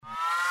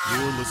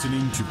You're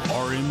listening to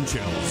RN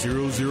Channel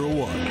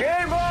 001.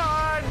 Game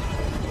on!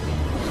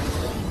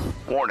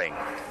 Warning,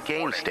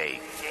 Game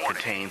State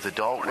contains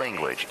adult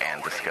language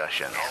and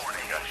discussions.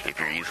 If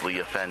you're easily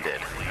offended,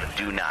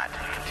 do not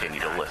continue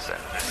to listen.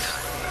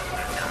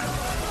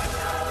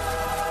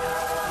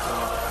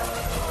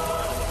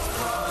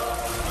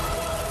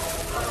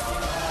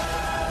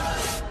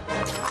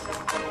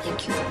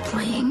 Thank you for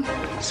playing.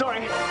 Sorry,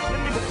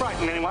 didn't mean to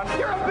frighten anyone.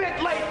 You're a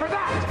bit late for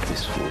that!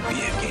 This will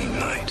be a game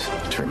night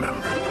to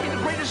remember. He's the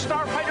greatest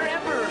starfighter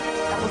ever!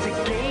 That was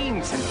a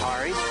game,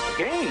 Centauri. A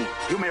game?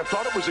 You may have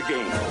thought it was a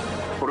game,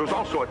 but it was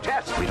also a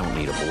test. We don't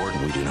need a board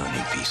and we do not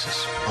need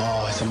pieces.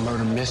 Oh, it's a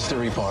murder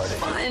mystery party.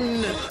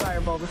 Fun.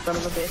 Fireball the son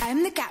of a bitch.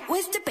 I'm the cat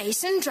with the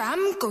bass and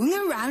drum going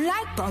around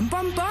like bum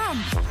bum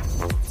bum.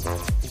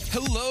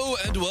 Hello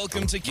and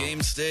welcome to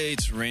Game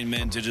State, Rain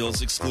Man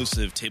Digital's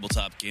exclusive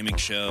tabletop gaming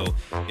show.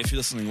 If you're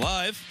listening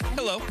live,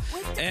 hello.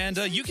 And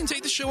you can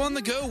take the show on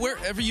the go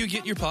wherever you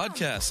get your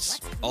podcasts.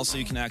 Also,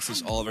 you can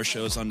access all of our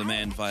shows on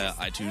demand via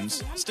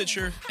iTunes,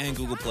 Stitcher, and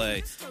Google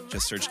Play.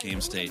 Just search Game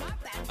State.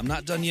 I'm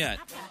not done yet.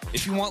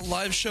 If you want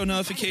live show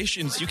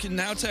notifications, you can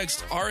now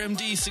text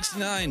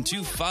RMD69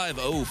 to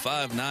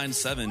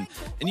 50597,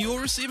 and you will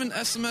receive an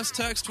SMS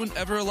text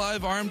whenever a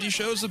live RMD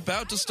show is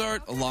about to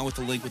start, along with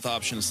a link with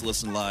options to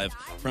listen live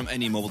from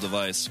any mobile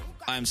device.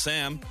 I'm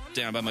Sam,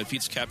 down by my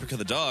pizza Caprica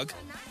the dog.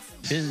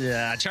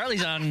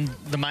 Charlie's on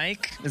the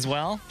mic as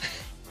well.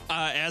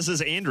 As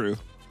is Andrew.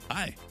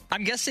 Hi.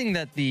 I'm guessing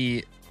that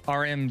the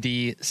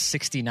RMD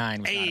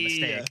 69 was not a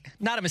mistake.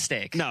 Not a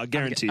mistake. No,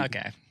 guaranteed.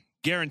 Okay.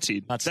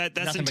 Guaranteed. That's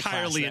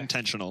entirely class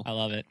intentional. I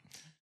love it.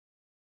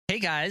 Hey,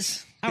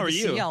 guys. How are Good to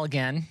you? see y'all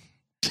again.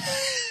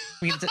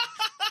 we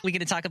going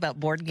to talk about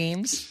board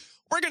games?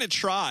 We're going to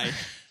try.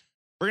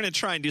 We're going to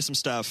try and do some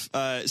stuff.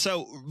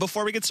 So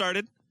before we get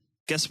started,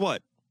 guess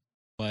what?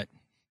 What?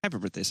 Happy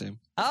birthday, Sam.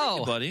 Oh,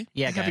 Hey, buddy.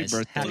 Yeah, Happy guys.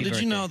 birthday. So Happy did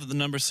birthday. you know that the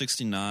number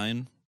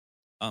 69,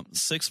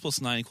 6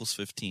 plus 9 equals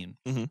 15.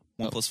 Mhm.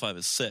 1 plus 5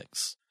 is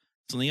 6.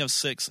 So then you have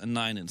 6 and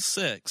 9 and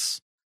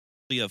 6.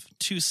 So you have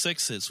 2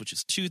 6s, which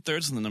is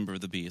 2/3 of the number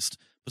of the beast.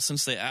 But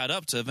since they add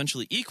up to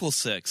eventually equal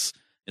 6,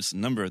 it's the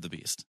number of the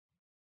beast.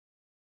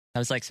 That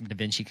was like some Da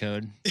Vinci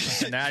Code.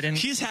 And I didn't.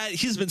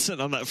 He's been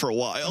sitting on that for a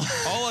while.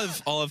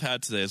 all I've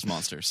had today is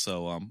monster.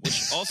 So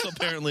which also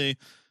apparently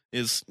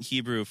is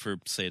Hebrew for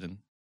Satan.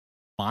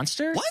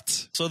 Monster?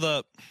 What? So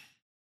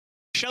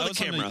Show the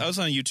camera. I was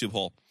on a YouTube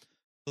hole.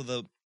 So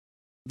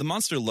the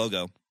monster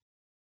logo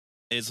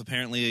is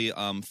apparently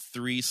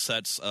 3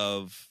 sets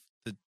of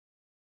the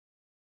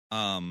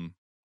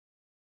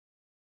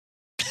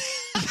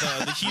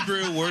the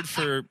Hebrew word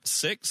for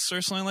 6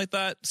 or something like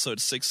that. So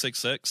it's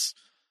 666.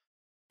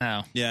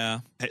 No.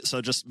 Yeah. Hey,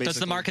 so just basically. That's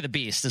the mark of the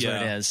beast is what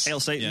it is. Hail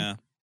Satan.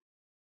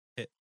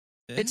 Yeah.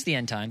 It's the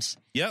end times.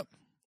 Yep.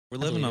 We're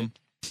living them.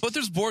 But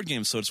there's board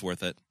games, so it's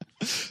worth it.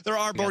 There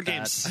are board got that.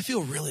 games. I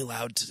feel really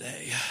loud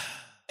today.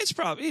 It's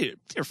probably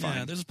you're fine.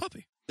 Yeah, there's a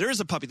puppy. There is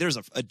a puppy. There's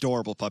an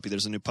adorable puppy.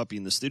 There's a new puppy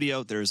in the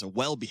studio. There's a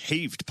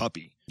well-behaved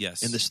puppy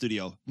Yes. in the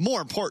studio.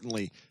 More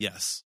importantly,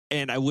 Yes.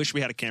 and I wish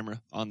we had a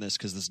camera on this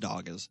because this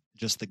dog is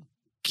just the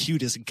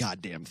cutest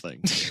goddamn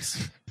thing.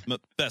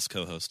 Best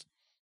co-host.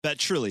 That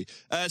truly.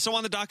 So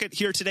on the docket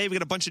here today, we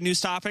got a bunch of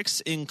news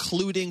topics,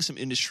 including some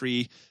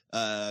industry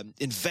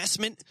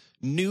investment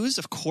news.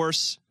 Of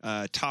course,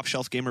 Top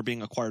Shelf Gamer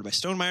being acquired by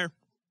Stonemaier.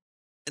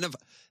 And of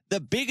the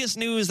biggest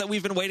news that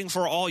we've been waiting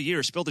for all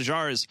year, Spill the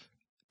Jars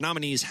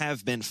nominees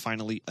have been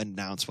finally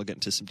announced. We'll get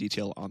into some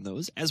detail on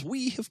those as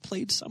we have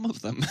played some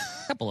of them.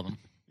 A couple of them.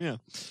 Yeah.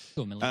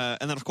 2 million.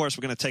 And then, of course,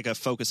 we're going to take a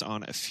focus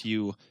on a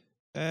few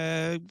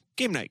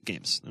game night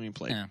games that we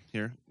play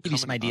here. Give you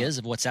some Coming ideas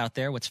of what's out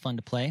there, what's fun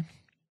to play.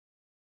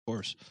 Of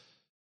course.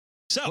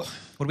 So,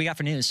 What do we got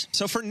for news?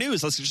 so for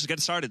news, let's just get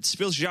started.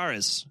 Spiel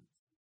Jahres.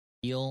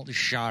 Spiel des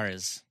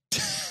Jahres.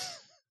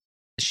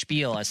 The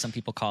spiel, as some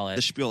people call it.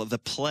 The spiel, the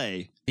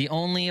play. The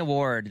only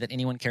award that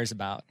anyone cares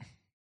about.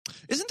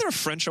 Isn't there a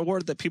French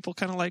award that people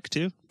kind of like,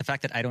 too? The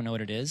fact that I don't know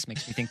what it is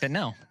makes me think that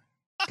no.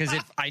 Because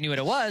if I knew what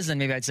it was, then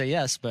maybe I'd say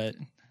yes, but...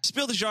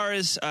 Spiel des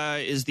Jahres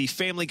is the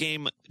family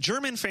game,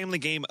 German family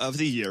game of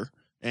the year.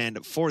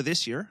 And for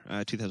this year,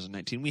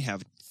 2019, we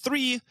have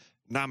 3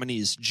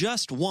 nominees.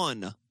 Just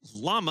 1,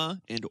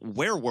 Llama and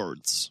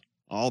Werewords,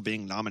 all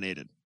being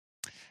nominated.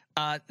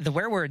 The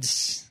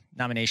Werewords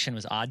nomination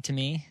was odd to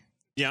me.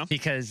 Yeah.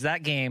 Because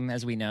that game,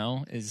 as we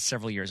know, is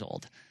several years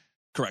old.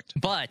 Correct.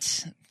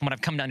 But what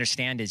I've come to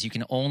understand is you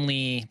can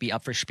only be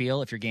up for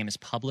Spiel if your game is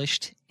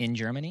published in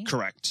Germany.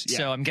 Correct. Yeah.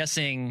 So I'm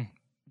guessing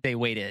they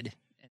waited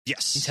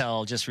yes.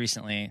 until just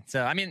recently.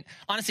 So, I mean,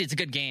 honestly, it's a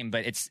good game,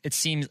 but it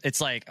seems,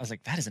 it's like, I was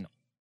like, that is an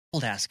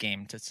old-ass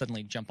game to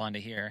suddenly jump onto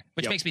here,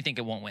 which makes me think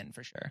it won't win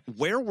for sure.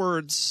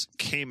 Werewords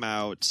came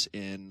out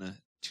in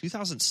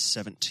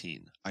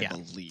 2017, I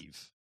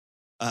believe.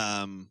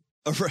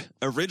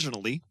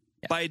 Originally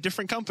by a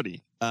different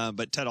company,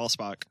 but Ted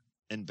Alspach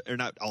or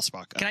not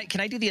Alspach.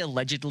 Can I do the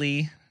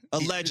allegedly?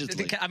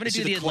 Allegedly, I'm going to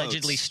do the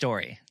allegedly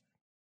story.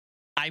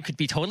 I could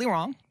be totally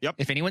wrong. Yep.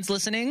 If anyone's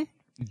listening,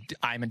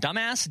 I'm a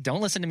dumbass.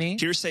 Don't listen to me.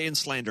 Hearsay and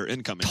slander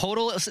incoming.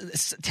 Total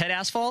Ted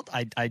Asphalt.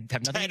 I have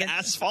nothing Ted against.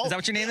 Asphalt? Is that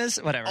what your name is?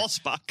 Whatever.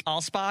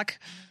 Allspark.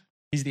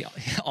 He's the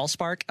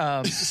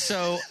Allspark.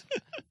 So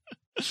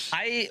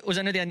I was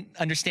under the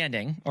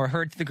understanding, or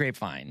heard through the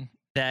grapevine,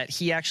 that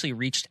he actually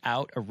reached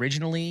out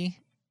originally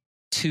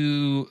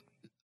to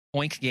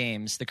Oink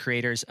Games, the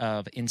creators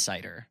of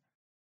Insider,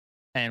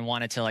 and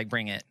wanted to like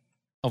bring it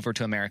over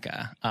to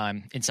America.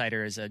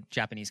 Insider is a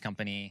Japanese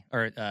company,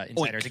 or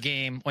Insider is a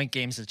game. Oink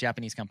Games is a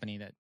Japanese company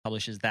that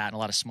publishes that and a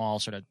lot of small,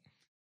 sort of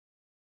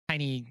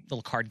tiny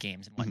little card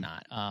games and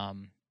whatnot.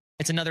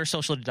 It's another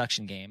social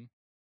deduction game.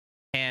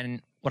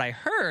 And what I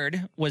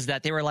heard was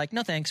that they were like,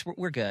 no thanks,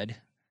 we're good.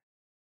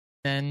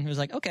 And it was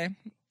like, okay.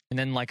 And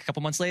then like a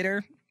couple months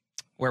later,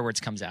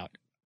 Werewords comes out.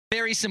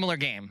 Very similar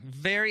game.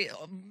 Very,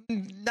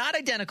 not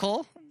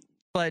identical,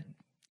 but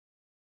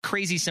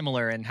crazy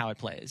similar in how it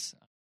plays.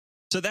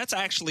 So that's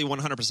actually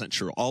 100%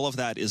 true. All of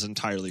that is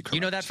entirely correct. You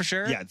know that for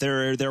sure? Yeah,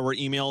 there were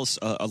emails,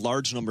 a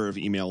large number of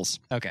emails.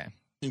 Okay.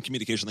 In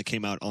communication that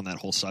came out on that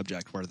whole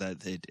subject, where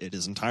that it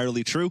is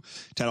entirely true.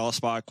 Ted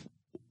Allspark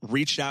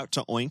reached out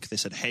to Oink. They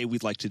said, hey,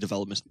 we'd like to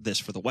develop this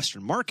for the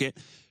Western market.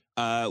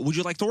 Would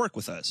you like to work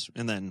with us?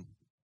 And then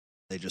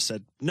they just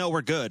said, no,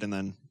 we're good. And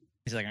then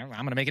he's like, I'm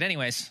going to make it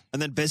anyways.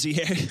 And then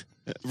Bezier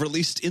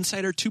released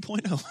Insider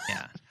 2.0.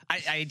 Yeah.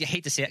 I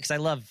hate to say it because I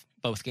love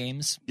both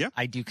games. Yeah.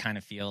 I do kind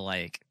of feel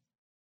like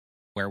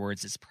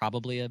Werewords is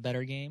probably a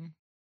better game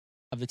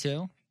of the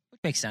two, which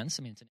makes sense.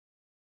 I mean,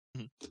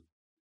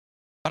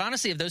 but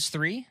honestly, of those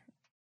three,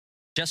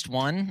 just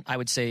one, I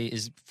would say,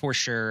 is for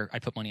sure, I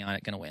put money on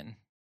it, going to win.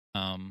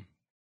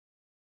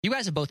 You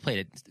guys have both played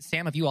it.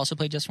 Sam, have you also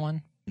played just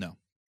one? No.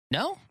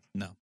 No?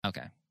 No.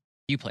 Okay.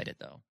 You played it,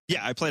 though. Yeah,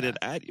 I played it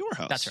at your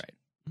house. That's right.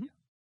 Mm-hmm.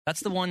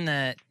 That's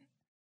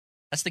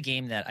the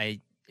game that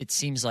it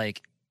seems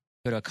like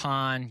you go to a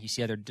con, you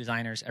see other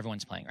designers,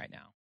 everyone's playing right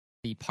now.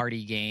 The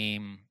party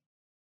game,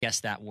 guess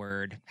that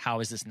word. How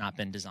has this not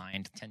been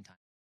designed 10 times?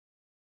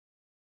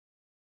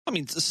 I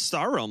mean,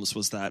 Star Realms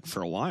was that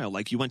for a while.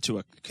 Like, you went to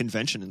a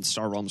convention and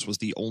Star Realms was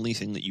the only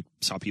thing that you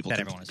saw people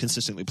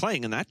consistently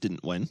playing, and that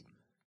didn't win.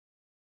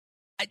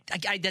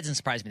 That doesn't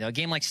surprise me, though. A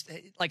game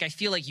like I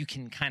feel like you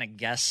can kind of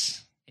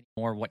guess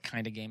more what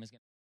kind of game is going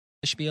to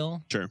be the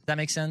spiel. Sure. Does that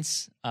make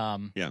sense?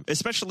 Yeah,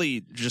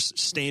 especially just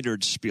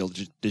standard Spiel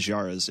des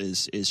Jahres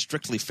is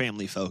strictly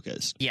family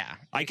focused. Yeah.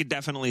 I could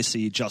definitely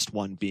see just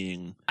one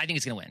being... I think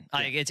it's going to win. Yeah.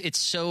 Like, it's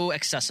so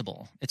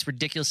accessible. It's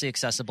ridiculously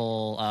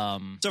accessible.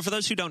 So for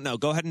those who don't know,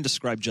 go ahead and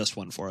describe just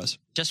one for us.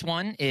 Just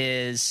one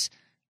is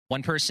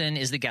one person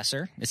is the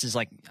guesser. This is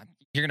like,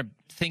 you're going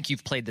to think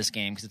you've played this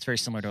game because it's very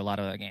similar to a lot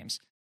of other games.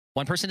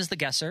 One person is the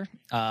guesser.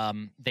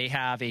 They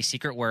have a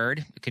secret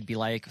word. It could be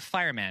like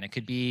fireman. It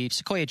could be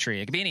sequoia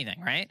tree. It could be anything,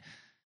 right?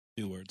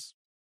 2 words.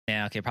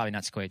 Yeah, okay, probably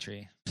not sequoia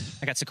tree.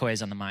 I got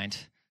sequoias on the mind.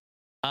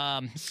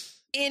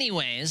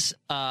 Anyways,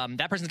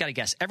 that person's got to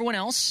guess. Everyone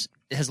else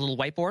has a little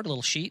whiteboard, a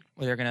little sheet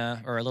where they're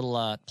gonna, or a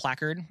little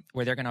placard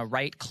where they're gonna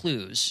write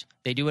clues.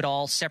 They do it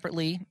all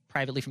separately,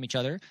 privately from each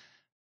other.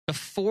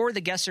 Before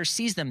the guesser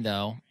sees them,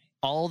 though,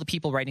 all the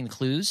people writing the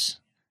clues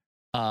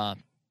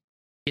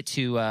get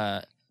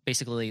to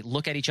basically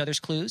look at each other's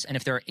clues, and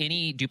if there are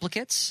any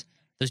duplicates,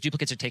 those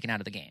duplicates are taken out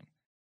of the game.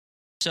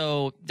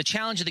 So the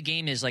challenge of the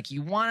game is, like,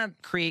 you want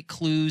to create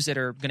clues that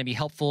are going to be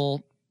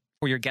helpful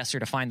for your guesser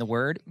to find the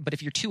word, but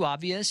if you're too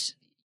obvious,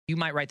 you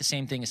might write the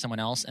same thing as someone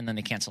else, and then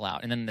they cancel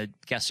out, and then the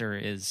guesser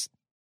is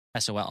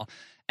SOL.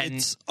 And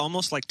it's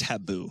almost like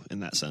taboo in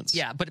that sense.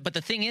 Yeah, but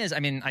the thing is, I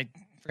mean, I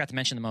forgot to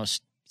mention the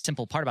most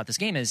simple part about this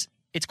game is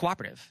it's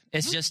cooperative.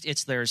 It's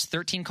just, there's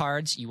 13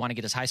 cards. You want to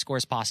get as high score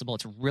as possible.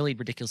 It's really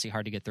ridiculously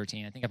hard to get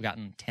 13. I think I've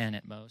gotten 10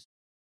 at most.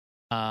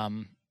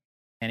 And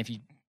if you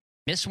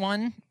miss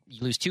one,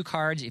 you lose 2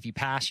 cards. If you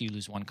pass, you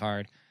lose 1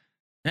 card.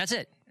 And that's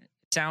it.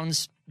 It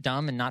sounds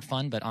dumb and not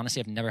fun, but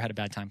honestly, I've never had a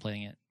bad time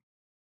playing it.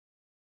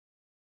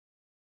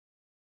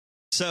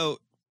 So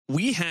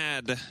we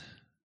had...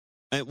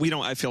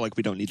 I feel like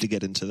we don't need to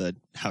get into the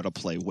how to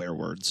play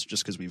Werewords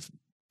just because we've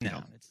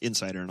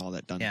Insider and all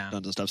that done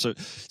the stuff.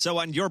 So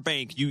on your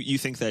bank, you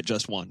think that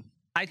just one?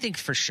 I think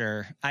for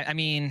sure. I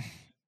mean,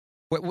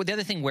 the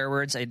other thing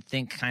Werewords I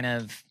think kind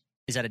of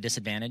is at a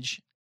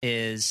disadvantage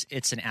is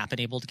it's an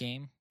app-enabled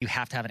game. You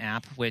have to have an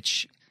app,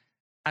 which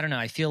I don't know.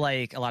 I feel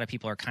like a lot of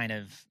people are kind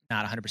of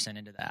not 100%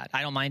 into that.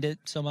 I don't mind it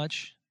so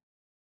much.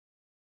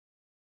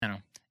 I don't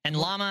know. And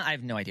Llama, I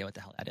have no idea what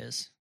the hell that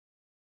is.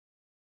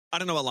 I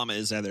don't know what Llama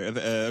is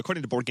either.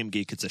 According to Board Game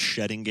Geek, it's a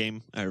shedding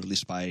game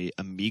released by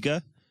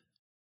Amiga.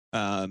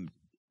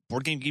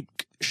 Board Game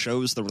Geek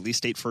shows the release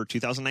date for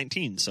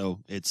 2019, so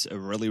it's a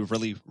really,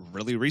 really,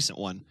 really recent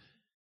one.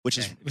 Which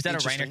is was that a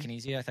Reiner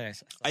Knizia?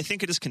 I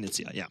think it is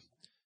Knizia. Yeah.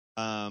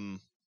 We're gonna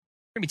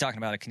be talking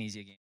about a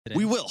Knizia game today.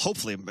 We will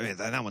hopefully.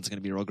 That one's gonna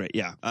be real great.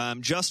 Yeah.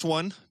 Just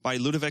One by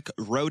Ludovic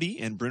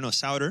Rodi and Bruno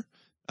Sauter,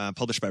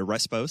 published by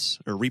Repos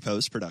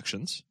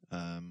Productions.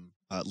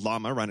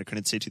 Llama, Reiner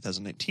Knizia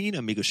 2019,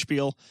 Amigo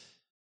Spiel.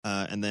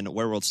 And then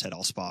Werewords Ted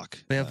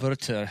Allspark.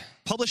 Werewords.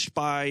 Published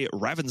by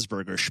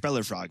Ravensburger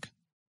Spellerverlag.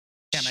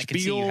 Yeah, Sam, I can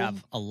see you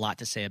have a lot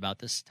to say about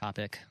this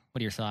topic.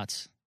 What are your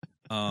thoughts?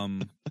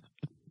 Yep.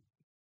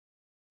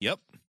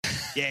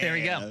 Yeah, there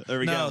we go. There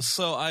we no, go.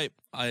 so I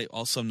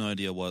also have no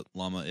idea what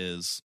llama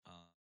is,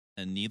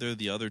 and neither of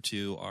the other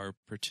two are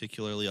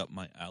particularly up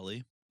my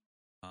alley.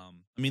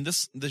 I mean,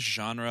 this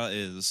genre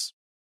is.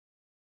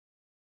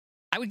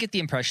 I would get the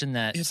impression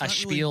that It's a not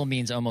spiel really-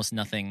 means almost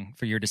nothing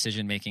for your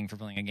decision making for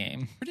playing a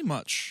game. Pretty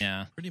much.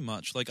 Yeah. Pretty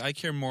much. Like, I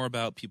care more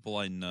about people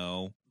I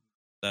know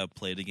that have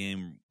played a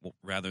game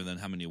rather than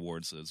how many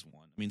awards it's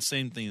won. I mean,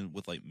 same thing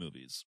with, like,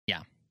 movies.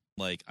 Yeah.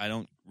 Like, I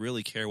don't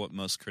really care what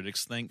most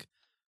critics think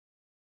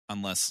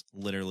unless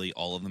literally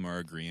all of them are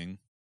agreeing.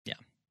 Yeah.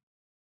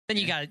 Then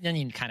you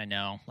kind of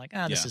know, like,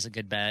 this Yeah. is a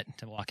good bet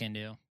to walk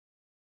into.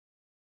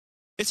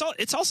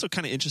 It's also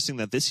kind of interesting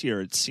that this year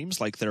it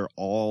seems like they're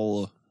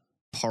all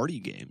party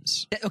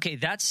games. Okay,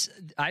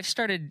 I've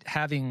started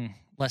having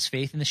less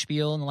faith in the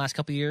Spiel in the last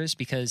couple of years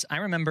because I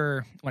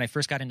remember when I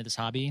first got into this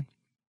hobby,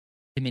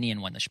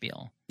 Dominion won the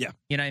Spiel. Yeah.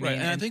 You know what I Right,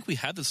 mean? and I think we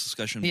had this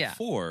discussion Yeah.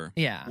 before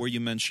Yeah. where you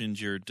mentioned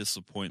your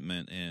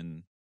disappointment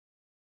in...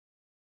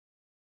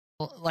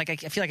 Well, like I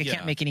feel like I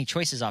can't make any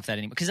choices off that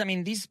anymore because I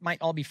mean these might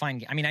all be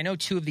fine. I mean I know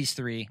 2 of these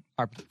 3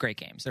 are great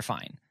games. They're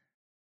fine,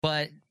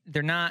 but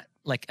they're not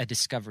like a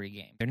discovery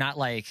game. They're not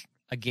like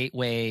a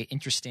gateway,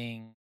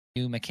 interesting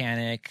new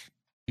mechanic,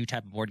 new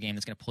type of board game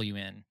that's going to pull you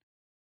in.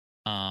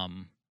 I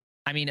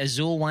mean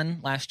Azul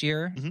won last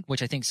year,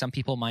 which I think some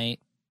people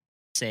might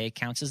say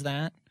counts as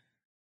that.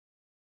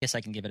 I guess I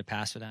can give it a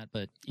pass for that,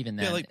 but even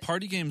then, like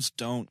party games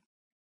don't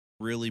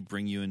really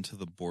bring you into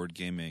the board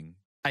gaming.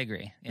 I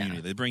agree. Yeah.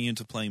 Community. They bring you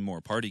into playing more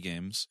party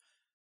games,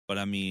 but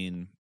I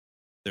mean,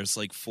 there's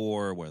like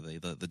 4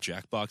 the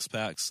Jackbox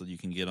packs that you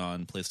can get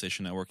on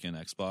PlayStation Network and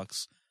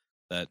Xbox.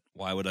 That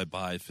why would I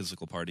buy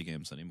physical party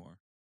games anymore?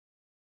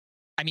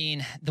 I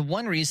mean, the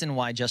one reason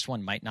why Just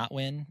One might not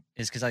win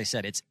is because, like I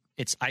said, it's.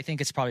 I think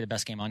it's probably the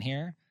best game on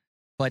here,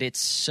 but it's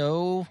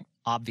so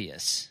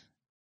obvious.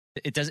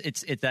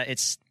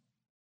 It's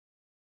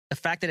the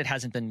fact that it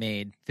hasn't been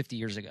made 50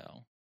 years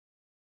ago.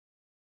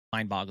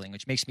 Mind-boggling,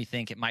 which makes me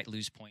think it might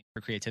lose point for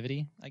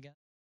creativity, I guess.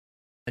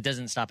 That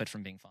doesn't stop it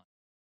from being fun.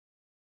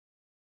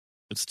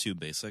 It's too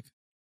basic.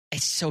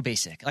 It's so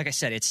basic. Like I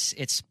said,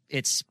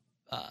 it's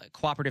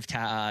cooperative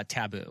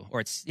taboo,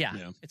 or it's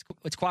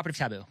cooperative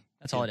taboo.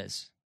 That's all it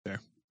is. Fair.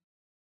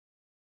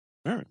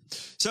 All right.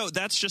 So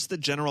that's just the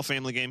general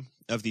family game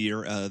of the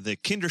year. The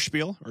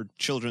Kinderspiel, or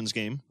children's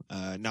game,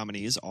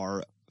 nominees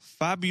are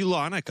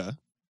Fabulantica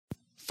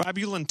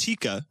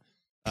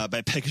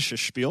by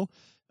Pegasus Spiel,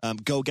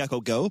 Go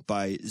Gecko Go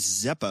by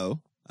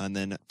Zeppo, and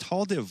then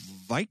Tal de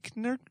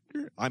Weichner.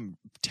 I'm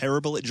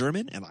terrible at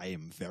German, and I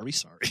am very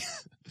sorry.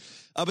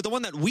 But the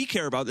one that we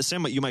care about, the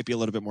same what you might be a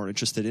little bit more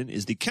interested in,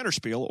 is the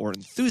Kennerspiel, or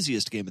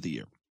Enthusiast Game of the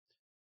Year.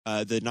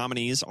 The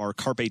nominees are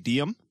Carpe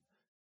Diem,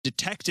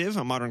 Detective,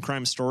 a modern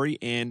crime story,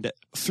 and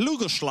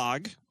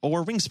Flügelschlag,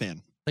 or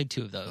Wingspan. Played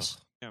 2 of those.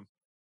 Yeah.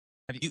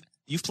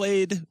 You've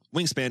played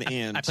Wingspan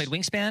and... I played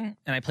Wingspan,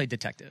 and I played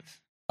Detective.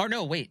 Oh,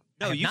 no, wait.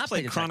 No, I have you've not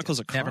played played Chronicles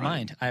of Crime. Never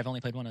mind. I have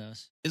only played one of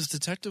those. Is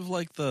Detective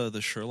like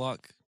the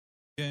Sherlock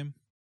game?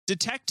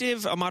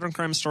 Detective, a modern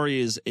crime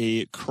story, is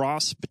a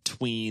cross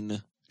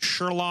between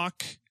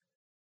Sherlock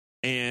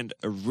and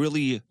a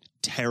really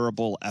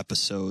terrible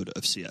episode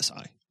of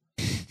CSI.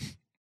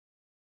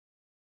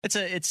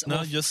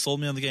 You just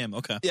sold me on the game.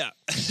 Okay. Yeah.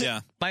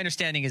 My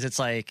understanding is it's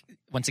like,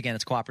 once again,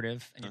 it's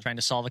cooperative, and you're trying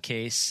to solve a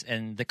case,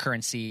 and the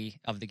currency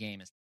of the game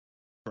is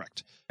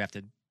correct. You have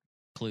to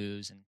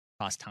clues and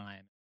cost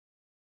time.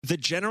 The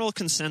general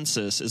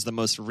consensus is the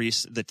most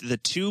recent, the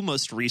 2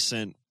 most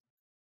recent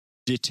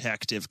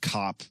detective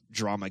cop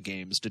drama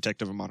games,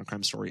 Detective, a Modern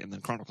Crime Story, and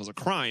then Chronicles of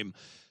Crime.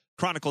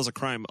 Chronicles of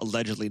Crime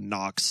allegedly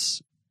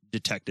knocks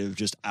Detective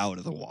just out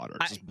of the water.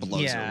 It just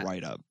blows it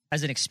right up.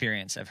 As an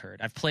experience, I've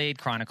heard. I've played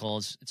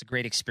Chronicles. It's a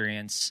great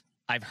experience.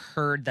 I've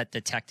heard that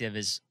Detective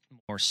is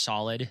more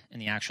solid in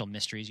the actual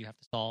mysteries you have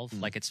to solve.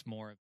 Like it's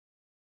more of a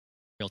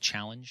real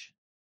challenge.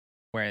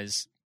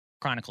 Whereas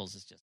Chronicles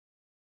is just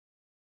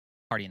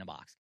party in a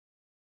box.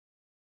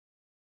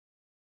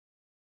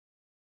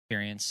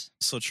 Experience.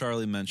 So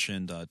Charlie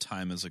mentioned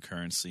time as a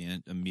currency, and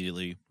it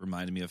immediately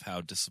reminded me of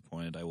how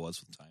disappointed I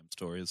was with Time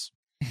Stories.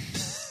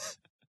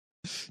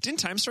 Didn't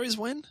Time Stories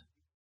win?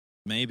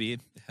 Maybe.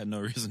 It had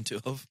no reason to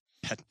have.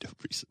 Had no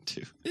reason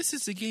to. This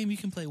is a game you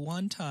can play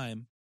one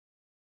time.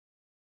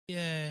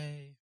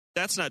 Yay.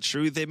 That's not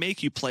true. They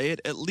make you play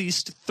it at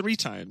least 3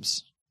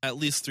 times. At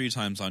least 3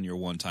 times on your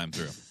one time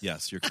through.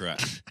 Yes, you're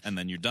correct. And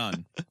then you're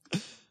done.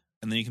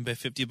 And then you can pay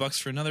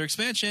 $50 for another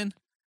expansion.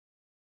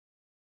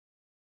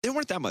 They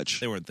weren't that much.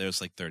 They weren't. There was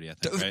like 30, I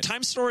think, right?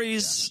 Time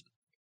Stories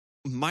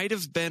might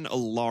have been a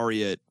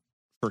laureate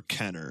for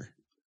Kenner.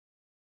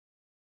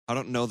 I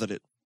don't know that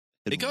it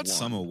got won.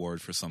 some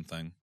award for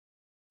something,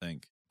 I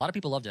think. A lot of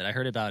people loved it. I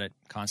heard about it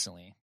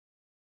constantly.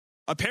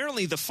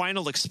 Apparently, the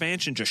final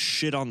expansion just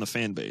shit on the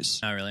fan base.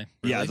 Oh, really?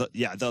 Yeah,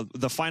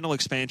 the final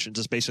expansion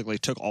just basically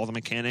took all the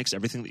mechanics,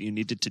 everything that you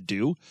needed to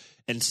do,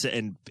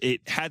 and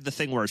it had the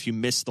thing where if you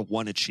miss the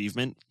one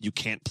achievement, you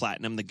can't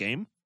platinum the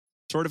game.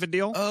 sort of a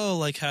deal. Oh,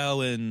 like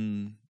how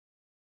in...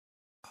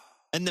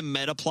 And the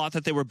meta plot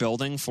that they were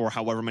building for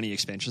however many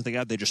expansions they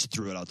got, they just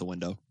threw it out the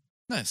window.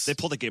 Nice. They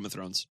pulled a Game of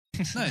Thrones.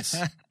 Nice.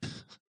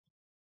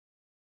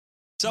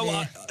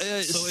 So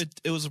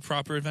it was a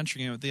proper adventure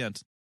game at the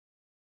end.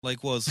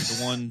 Like was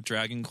the one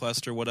Dragon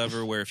Quest or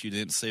whatever, where if you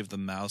didn't save the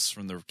mouse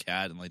from the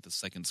cat in like the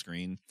second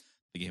screen,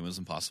 the game was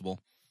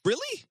impossible.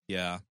 Really?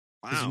 Yeah.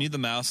 Because Wow. you need the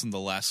mouse in the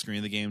last screen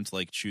of the game to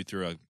like chew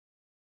through a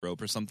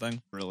rope or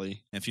something.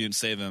 Really? And if you didn't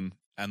save him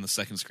on the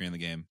second screen of the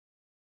game,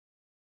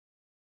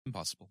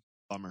 impossible.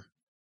 Bummer.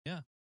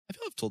 Yeah. I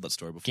feel I've told that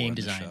story before. Game on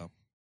the design. show.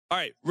 All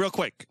right, real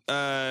quick.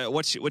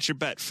 What's your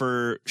bet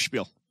for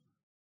Spiel?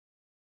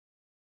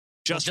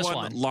 Just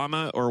one,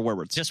 Llama or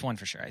Werewolves? Just one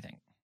for sure, I think.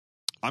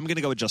 I'm going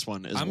to go with just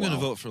one as well. I'm going to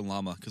vote for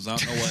Llama because I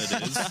don't know what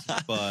it is,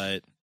 but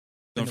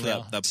going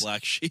for that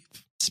black sheep.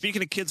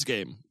 Speaking of kids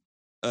game,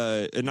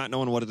 and not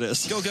knowing what it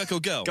is. Go, Gecko,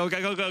 go. Go,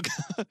 Gecko, go.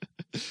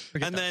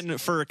 And then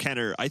for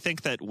Kenner, I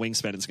think that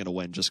Wingspan is going to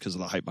win just because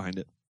of the hype behind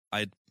it.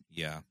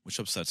 Yeah, which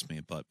upsets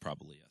me, but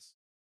probably yes.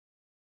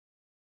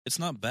 It's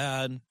not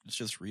bad. It's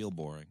just real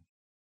boring.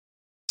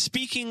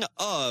 Speaking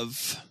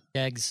of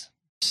Eggs,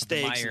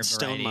 steaks and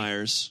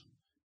Stonemeyers,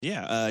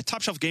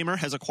 Top Shelf Gamer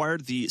has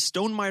acquired the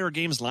Stonemeyer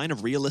Games line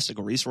of realistic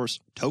resource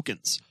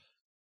tokens.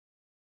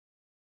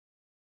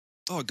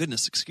 Oh,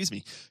 goodness, excuse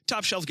me.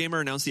 Top Shelf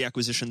Gamer announced the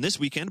acquisition this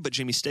weekend, but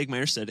Jamie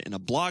Stegmaier said in a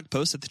blog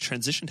post that the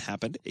transition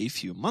happened a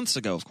few months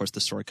ago. Of course,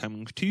 the story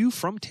coming to you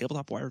from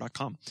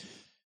tabletopwire.com.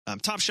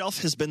 Top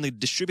Shelf has been the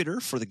distributor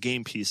for the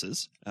game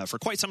pieces for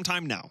quite some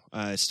time now.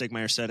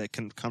 Stegmaier said at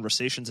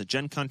conversations at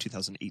Gen Con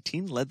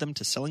 2018 led them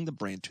to selling the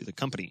brand to the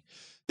company.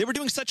 They were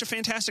doing such a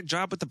fantastic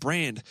job with the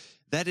brand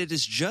that it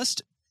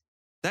just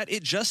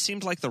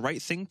seemed like the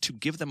right thing to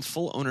give them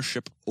full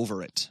ownership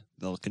over it.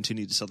 They'll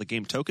continue to sell the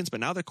game tokens, but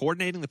now they're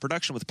coordinating the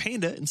production with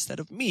Panda instead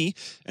of me,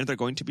 and they're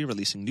going to be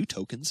releasing new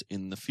tokens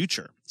in the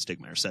future,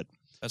 Stegmaier said.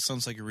 That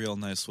sounds like a real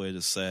nice way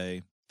to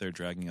say they're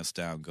dragging us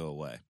down, go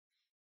away.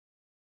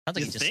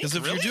 Because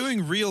if you're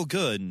doing real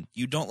good,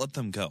 you don't let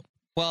them go.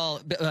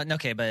 Well,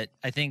 okay, but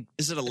I think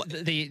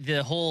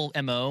the whole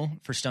MO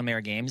for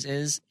Stonemeyer Games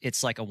is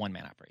it's like a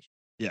one-man operation.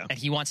 Yeah. And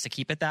he wants to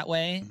keep it that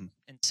way. Mm-hmm.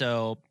 And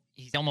so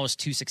he's almost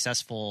too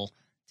successful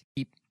to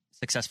keep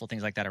successful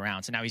things like that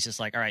around. So now he's just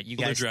like, all right, you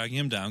guys... They're dragging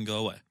him down, go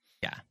away.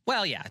 Yeah.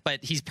 Well, yeah,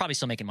 but he's probably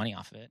still making money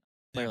off of it.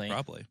 Clearly. Yeah,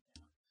 probably.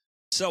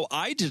 So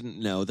I didn't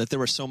know that there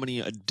were so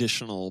many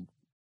additional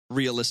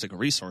realistic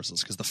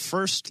resources because the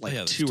first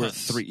two or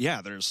three...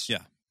 Yeah, there's...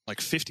 Yeah. Like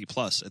 50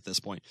 plus at this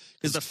point.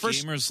 Because the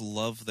first gamers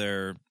love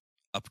their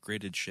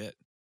upgraded shit.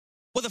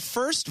 Well, the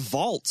first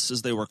vaults,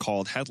 as they were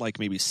called, had like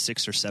maybe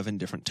 6 or 7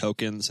 different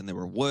tokens, and they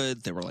were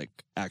wood, they were like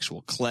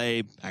actual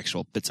clay,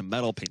 actual bits of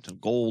metal,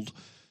 painted gold,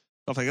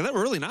 stuff like that. They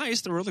were really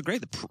nice. They were really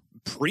great. The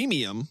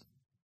premium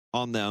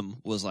on them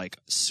was like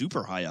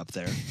super high up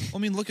there. I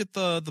mean, look at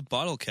the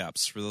bottle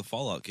caps for the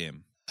Fallout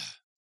game.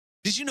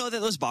 Did you know that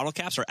those bottle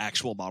caps are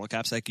actual bottle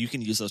caps? Like you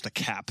can use those to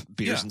cap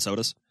beers and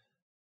sodas?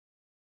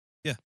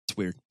 Yeah. It's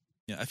weird.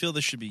 Yeah, I feel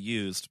this should be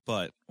used,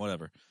 but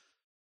whatever.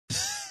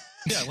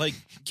 Yeah, like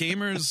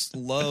gamers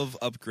love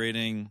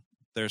upgrading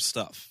their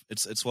stuff.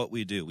 It's what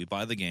we do. We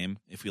buy the game.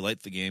 If we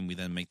like the game, we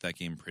then make that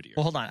game prettier.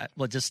 Well, hold on.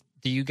 Well, just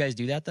do you guys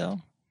do that though?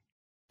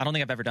 I don't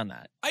think I've ever done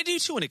that. I do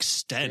to an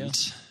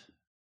extent.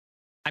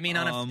 I mean,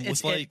 and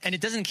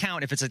it doesn't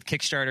count if it's a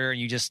Kickstarter and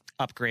you just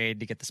upgrade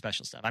to get the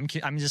special stuff. I'm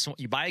just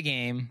you buy a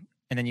game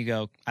and then you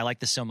go, I like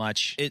this so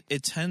much.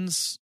 It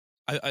tends.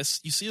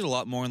 You see it a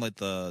lot more in like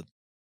the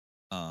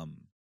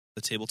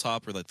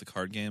tabletop or like the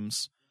card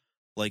games,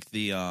 like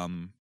the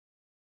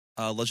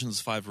Legends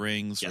of Five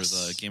Rings or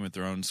the Game of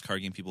Thrones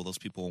card game people. Those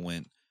people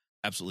went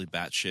absolutely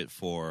batshit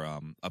for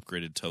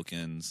upgraded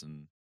tokens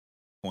and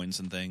coins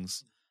and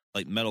things.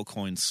 Like metal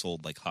coins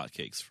sold like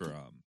hotcakes for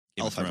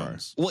Game of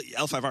Thrones. Well,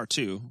 L5R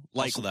too.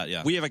 Like also that,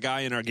 yeah. We have a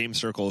guy in our game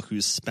circle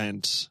who's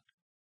spent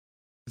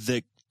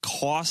the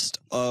cost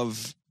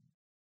of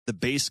the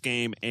base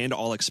game and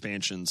all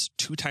expansions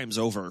 2 times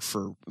over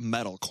for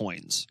metal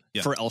coins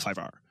for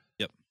L5R.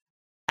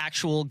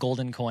 Actual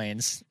golden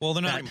coins. Well,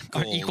 they're not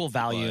gold, equal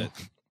value.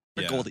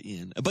 They're gold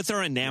in, but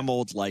they're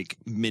enameled, like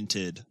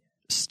minted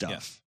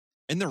stuff,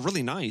 and they're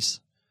really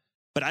nice.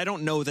 But I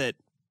don't know that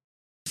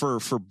for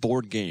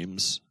board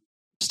games,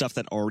 stuff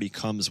that already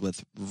comes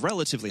with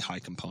relatively high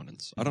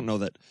components. I don't know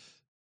that.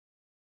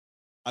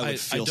 I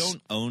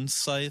don't own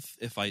Scythe.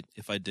 If I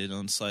did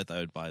own Scythe, I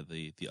would buy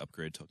the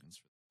upgrade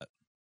tokens for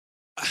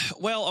that.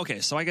 Well,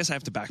 okay, so I guess I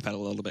have to backpedal a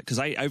little bit because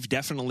I've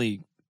definitely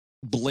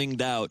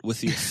blinged out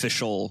with the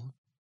official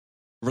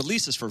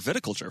releases for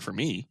Viticulture for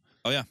me.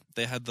 Oh yeah,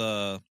 they had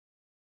the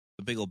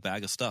big old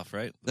bag of stuff,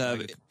 right?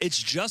 It's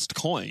just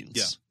coins.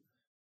 Yeah,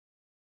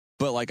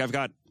 but like I've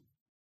got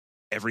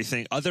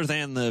everything other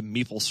than the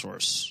Meeple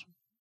Source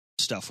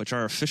stuff, which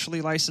are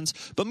officially licensed.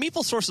 But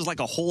Meeple Source is like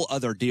a whole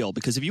other deal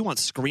because if you want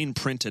screen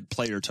printed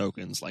player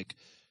tokens, like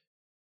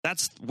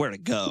that's where to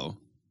go.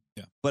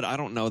 Yeah, but I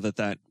don't know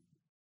that.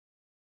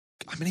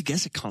 I mean, I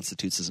guess it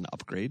constitutes as an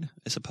upgrade,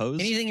 I suppose.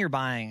 Anything you're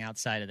buying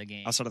outside of the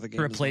game.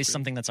 To replace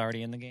something that's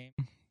already in the game.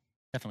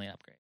 Definitely an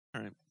upgrade.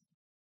 All right.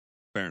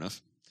 Fair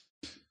enough.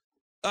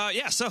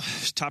 So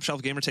Top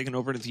Shelf Gamer taking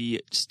over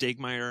the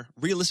Stegmaier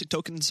Realistic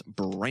Tokens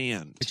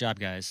brand. Good job,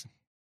 guys.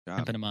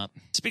 Pimping them up.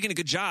 Speaking of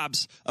good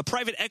jobs, a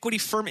private equity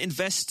firm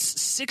invests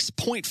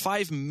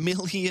 $6.5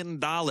 million in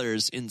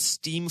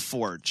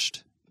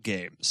Steamforged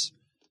games.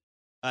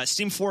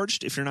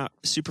 Steamforged, if you're not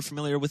super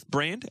familiar with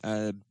brand,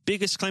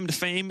 biggest claim to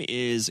fame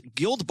is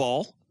Guild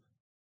Ball,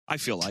 I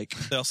feel like.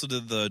 They also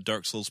did the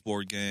Dark Souls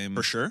board game.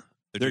 For sure.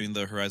 They're doing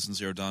the Horizon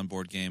Zero Dawn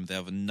board game. They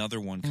have another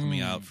one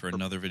coming out for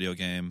another video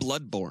game.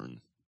 Bloodborne.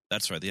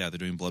 That's right. Yeah, they're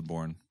doing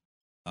Bloodborne.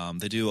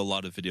 They do a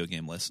lot of video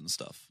game licensed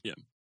stuff. Yeah.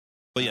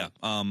 But yeah,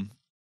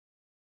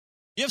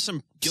 you have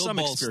some Guild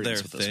Ball's their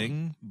experience with this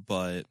thing,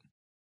 but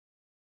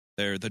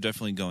they're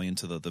definitely going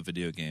into the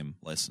video game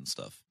licensed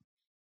stuff.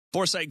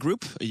 Foresight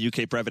Group, a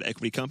UK private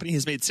equity company,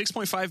 has made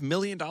 $6.5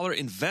 million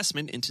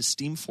investment into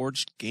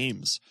Steamforged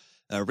games.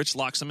 Rich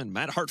Loxham and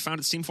Matt Hart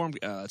founded Steamforged.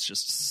 It's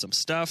just some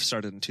stuff.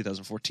 Started in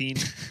 2014.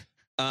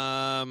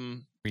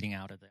 Reading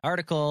out of the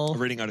article.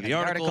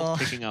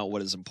 Picking out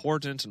what is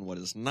important and what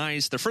is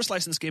nice. Their first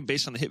licensed game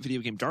based on the hit video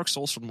game Dark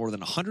Souls sold more than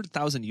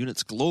 100,000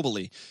 units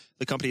globally.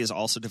 The company has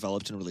also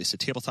developed and released a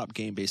tabletop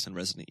game based on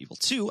Resident Evil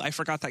 2. I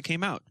forgot that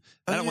came out.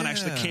 That one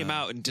actually came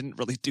out and didn't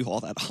really do all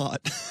that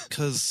hot.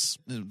 Because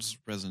it was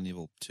Resident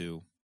Evil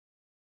 2.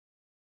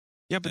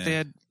 Yeah, but they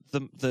had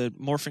the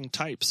morphing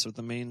types of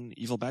the main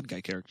evil bad guy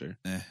character.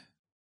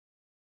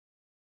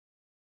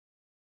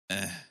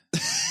 Can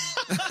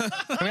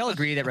we all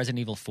agree that Resident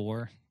Evil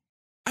 4?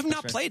 I've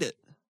not played it.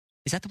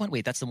 Is that the one?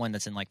 Wait, that's the one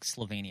that's in like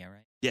Slovenia,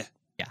 right? Yeah.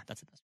 Yeah,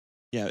 that's it.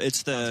 Yeah,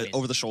 it's the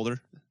over the shoulder.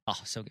 Oh,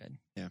 so good.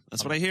 Yeah,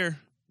 that's what I hear.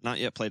 Not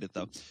yet played it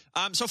though.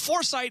 So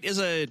Foresight is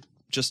a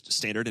just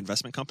standard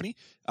investment company.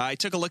 I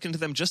took a look into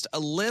them just a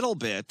little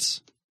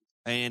bit,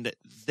 and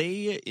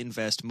they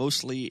invest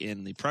mostly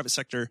in the private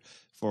sector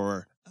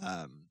for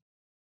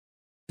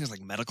things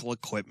like medical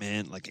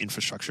equipment, like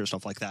infrastructure,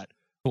 stuff like that.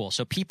 Cool.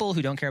 So people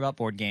who don't care about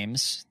board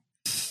games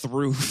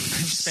through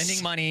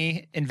spending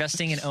money,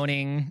 investing and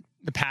owning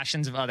the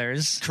passions of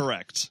others.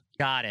 Correct.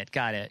 Got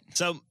it.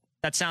 So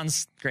that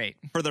sounds great.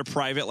 For their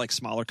private, like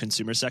smaller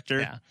consumer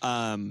sector,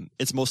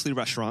 it's mostly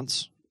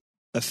restaurants,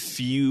 a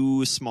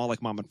few small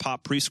like mom and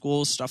pop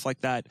preschools, stuff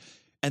like that.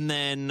 And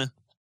then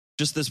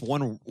just this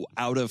one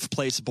out of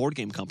place board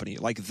game company.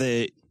 Like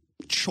the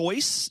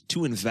choice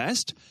to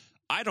invest,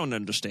 I don't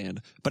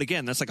understand. But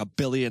again, that's like a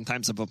billion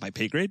times above my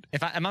pay grade.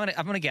 If I'm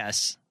gonna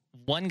guess,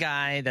 one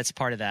guy that's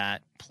part of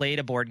that played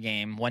a board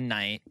game one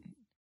night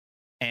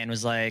and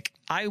was like,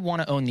 I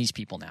want to own these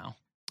people now.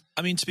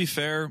 I mean, to be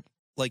fair,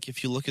 like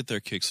if you look at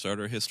their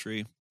Kickstarter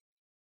history,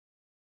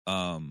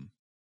 I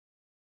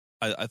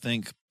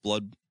think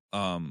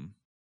I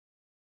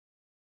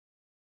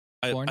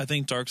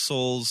think Dark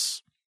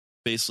Souls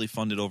basically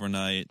funded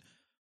overnight.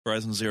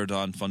 Horizon Zero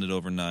Dawn funded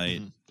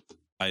overnight.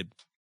 I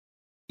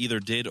either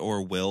did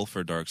or will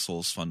for Dark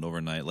Souls fund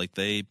overnight. Like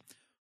they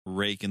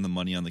rake in the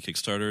money on the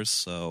Kickstarters,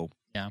 so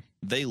yeah,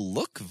 they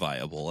look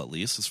viable, at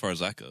least as far as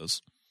that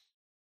goes.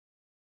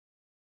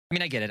 I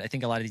mean, I get it. I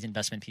think a lot of these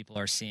investment people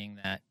are seeing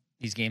that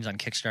these games on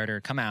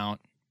Kickstarter come out.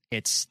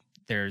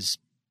 There's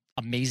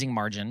amazing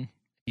margin.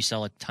 You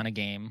sell a ton of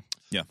game.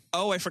 Yeah.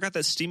 Oh, I forgot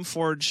that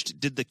Steamforged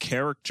did the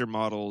character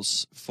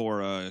models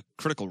for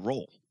Critical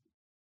Role.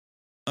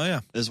 Oh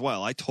yeah, as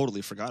well. I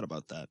totally forgot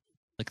about that.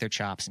 Lick their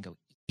chops and go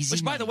easy.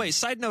 Which, by the way,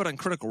 side note on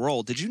Critical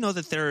Role, did you know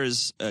that there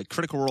is a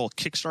Critical Role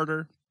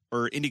Kickstarter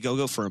or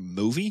Indiegogo for a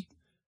movie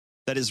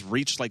that has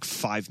reached like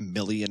 $5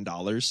 million?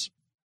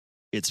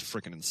 It's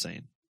freaking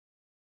insane.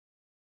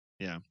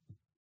 Yeah.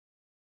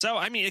 So,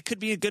 I mean, it could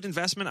be a good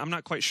investment. I'm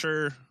not quite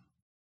sure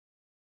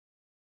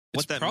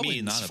what that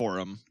means not for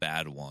them.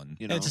 Bad one.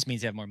 You know? It just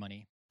means they have more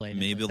money.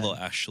 Maybe they'll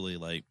actually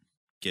like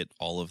get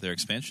all of their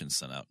expansions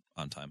sent out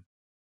on time.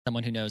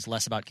 Someone who knows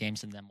less about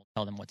games than them will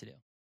tell them what to do.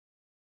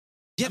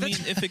 Yeah, I mean,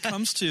 if it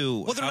comes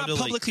to well, they're how not to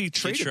publicly like,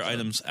 traded get your though.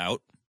 items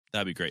out,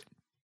 that'd be great.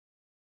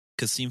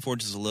 Because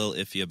Steamforged is a little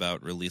iffy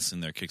about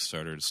releasing their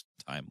Kickstarters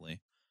timely.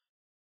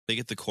 They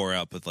get the core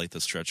out, but like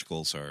the stretch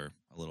goals are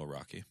a little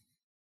rocky.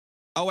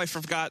 Oh, I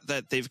forgot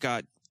that they've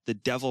got the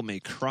Devil May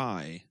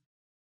Cry.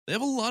 They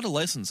have a lot of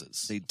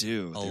licenses. They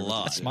do. A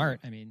lot. That's smart.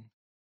 I mean,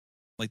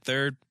 like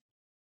they're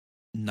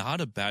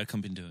not a bad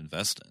company to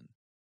invest in.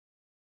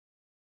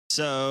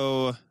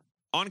 So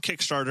on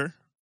Kickstarter,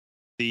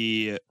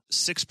 the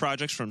 6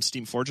 projects from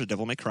Steamforged, The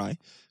Devil May Cry,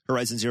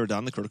 Horizon Zero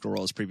Dawn, the Critical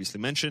Role as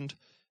previously mentioned,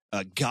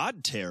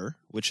 God Tear,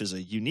 which is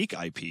a unique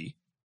IP,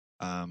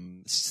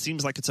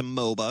 seems like it's a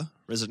MOBA,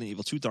 Resident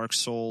Evil 2, Dark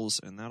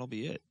Souls, and that'll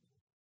be it.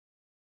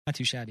 Not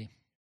too shabby.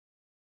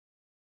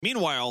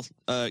 Meanwhile,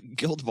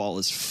 Guild Ball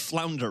is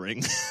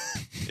floundering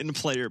in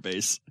player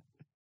base.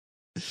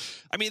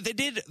 I mean,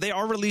 they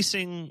are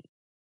releasing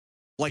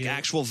like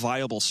actual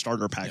viable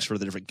starter packs for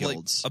the different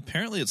guilds. Like,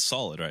 apparently it's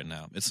solid right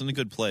now. It's in a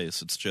good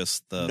place. It's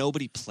just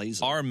nobody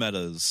plays it. Our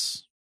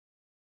metas,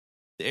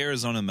 the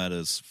Arizona meta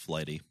is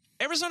flighty.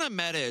 Arizona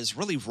meta is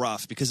really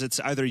rough because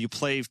it's either you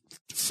play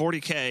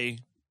 40K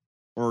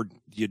or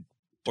you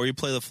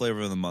play the flavor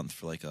of the month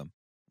for like a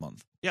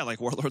month. Yeah,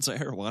 like Warlords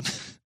of Erewhon.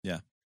 Yeah.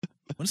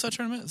 When's that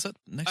tournament? Is that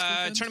next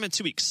weekend? Tournament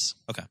 2 weeks.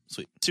 Okay,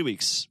 sweet. 2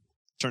 weeks.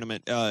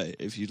 Tournament.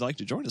 If you'd like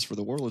to join us for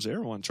the Warlords of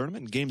Erewhon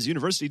tournament, Games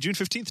University, June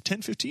 15th,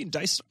 10:15,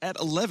 dice at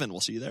 11.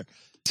 We'll see you there.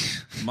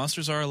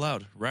 Monsters are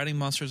allowed. Riding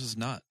monsters is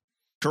not.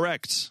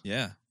 Correct.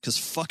 Yeah. Because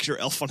fuck your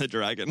elf on a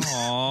dragon.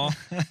 Aw.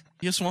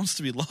 He just wants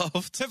to be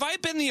loved. Have I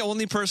been the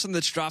only person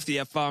that's dropped the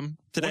F-bomb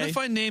today? What if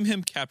I name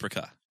him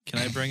Caprica? Can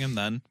I bring him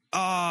then?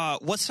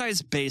 What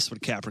size base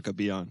would Caprica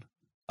be on?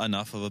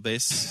 Enough of a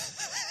base.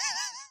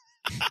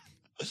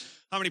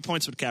 How many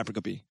points would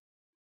Caprica be?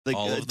 The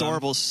All of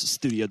adorable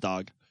studio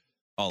dog.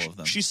 All of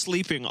them. She's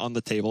sleeping on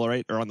the table,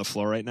 right? Or on the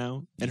floor right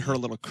now. And her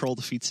little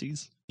curled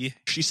feetsies. Yeah.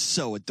 She's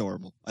so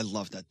adorable. I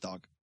love that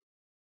dog.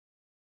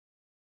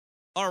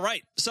 All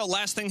right. So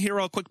last thing here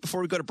real quick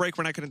before we go to break.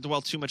 We're not going to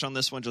dwell too much on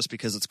this one just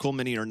because it's cool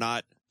mini or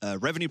not.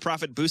 Revenue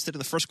profit boosted in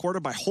the first quarter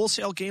by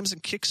wholesale games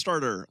and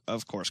Kickstarter.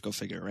 Of course. Go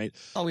figure, right?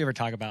 All we ever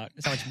talk about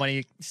is how much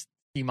money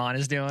Simon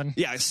is doing.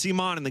 Yeah.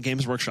 Simon in the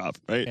Games Workshop,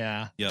 right?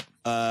 Yeah.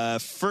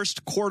 Yep.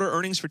 First quarter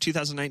earnings for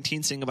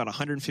 2019 seeing about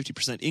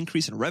 150%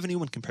 increase in revenue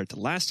when compared to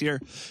last year.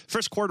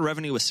 First quarter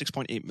revenue was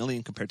 $6.8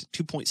 million compared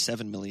to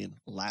 $2.7 million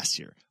last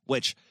year,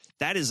 which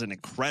that is an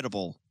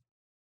incredible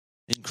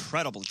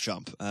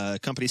jump.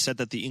 Company said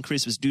that the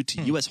increase was due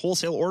to U.S.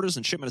 wholesale orders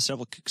and shipment of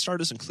several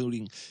Kickstarters,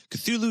 including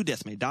Cthulhu,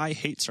 Death May Die,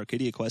 Hate,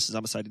 Arcadia Quest,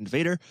 and Zombicide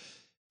Invader.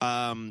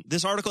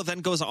 This article then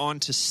goes on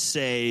to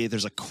say,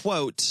 there's a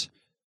quote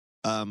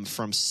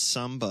from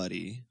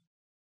somebody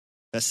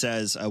that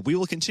says, we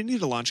will continue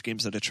to launch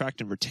games that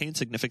attract and retain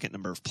significant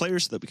number of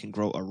players so that we can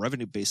grow our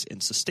revenue base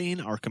and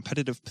sustain our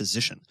competitive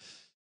position.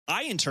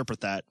 I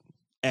interpret that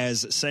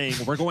as saying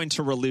we're going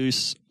to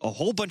release a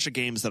whole bunch of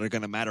games that are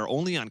going to matter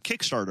only on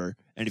Kickstarter,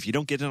 and if you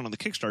don't get in on the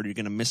Kickstarter, you're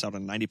going to miss out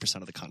on 90%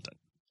 of the content.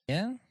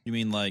 Yeah? You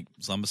mean like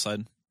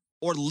Zombicide?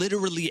 Or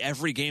literally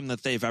every game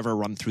that they've ever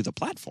run through the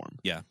platform.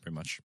 Yeah, pretty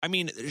much. I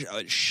mean,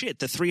 shit,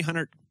 the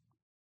 $300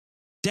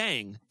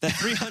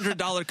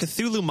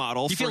 Cthulhu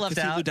model you for feel left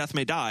Cthulhu out? Death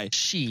May Die.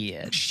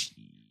 Shit.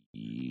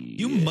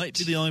 You might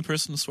be the only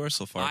person to swear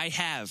so far. I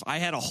have. I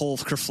had a whole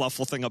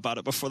kerfluffle thing about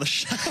it before the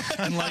show.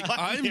 And like,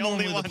 I'm the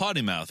only only one. the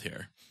potty mouth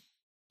here.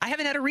 I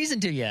haven't had a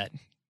reason to yet.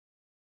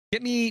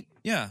 Get me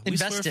invested. We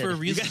swear for a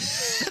reason.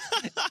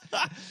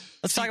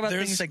 Let's talk about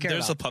things I care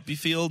There's about. a puppy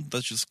field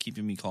that's just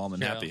keeping me calm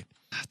and happy.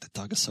 The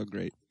dog is so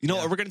great. You know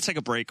what? We're going to take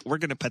a break. We're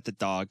going to pet the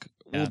dog.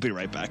 We'll be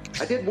right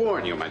back. I did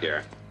warn you, my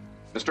dear.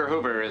 Mr.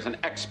 Hoover is an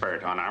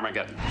expert on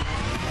Armageddon.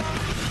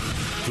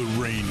 The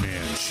Rain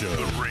Man Show.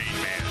 The Rain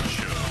Man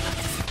Show.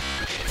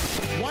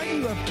 Why do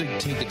you have to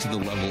take it to the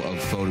level of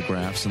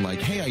photographs and like,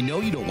 hey, I know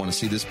you don't want to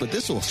see this, but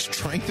this will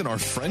strengthen our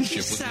friendship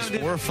with these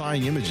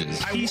horrifying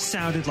images? He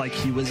sounded like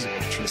he was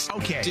interested.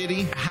 Okay. Did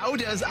he? How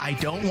does I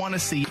don't want to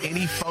see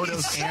any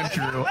photos,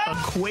 Andrew,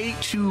 equate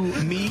to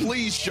me?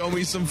 Please show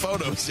me some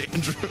photos,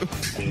 Andrew.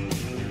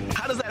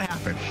 How does that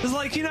happen? It's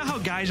like, you know how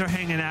guys are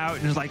hanging out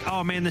and it's like,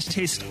 oh man, this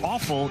tastes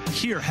awful.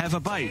 Here, have a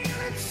bite.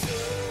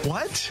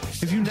 What?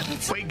 If you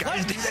wait,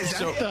 guys, do you guys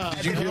So,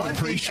 did you hear the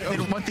pre-show? And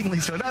then one thing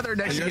leads to another.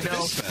 Next thing you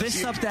know,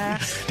 Fist up the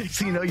ass. next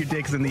thing you know, your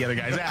dick's in the other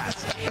guy's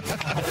ass.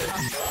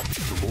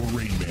 For more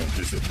Rain Man,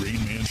 visit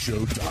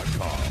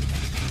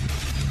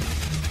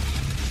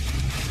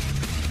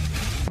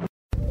RainManShow.com.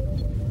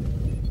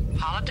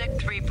 Holodeck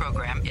 3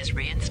 program is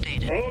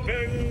reinstated.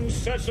 Open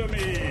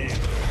sesame.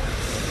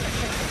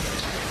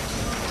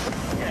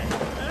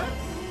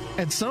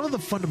 And some of the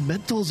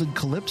fundamentals in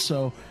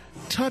Calypso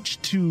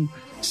touch to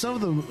some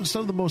of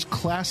the most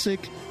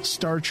classic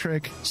Star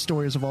Trek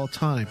stories of all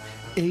time.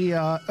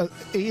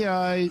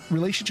 AI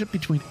relationship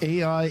between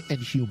AI and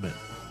human,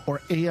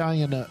 or AI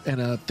and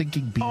a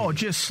thinking being. Oh,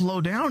 just slow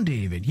down,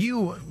 David.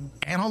 You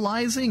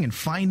analyzing and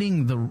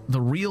finding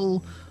the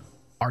real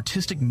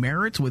artistic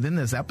merits within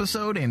this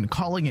episode and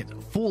calling it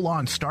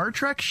full-on Star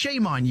Trek?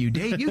 Shame on you,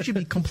 Dave. You should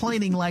be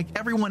complaining like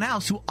everyone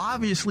else who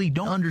obviously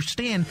don't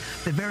understand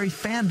the very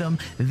fandom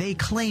they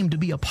claim to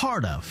be a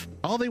part of.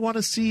 All they want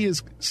to see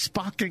is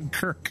Spock and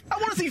Kirk. I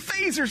want to see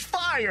phasers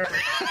fire!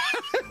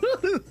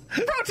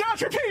 Proton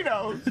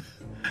torpedoes!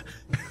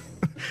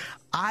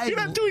 You're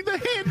not doing the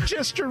hand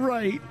gesture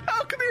right.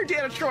 Oh, come here,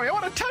 Data Troy. I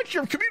want to touch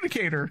your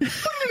communicator.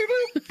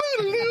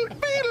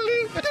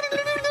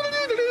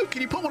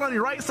 Can you put one on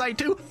your right side,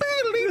 too?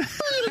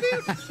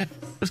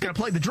 Just got to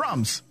play the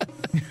drums.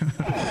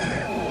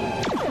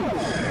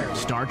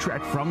 Star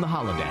Trek from the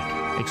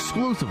Holodeck,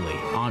 exclusively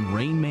on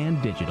Rain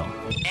Man Digital.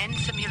 End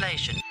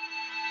simulation.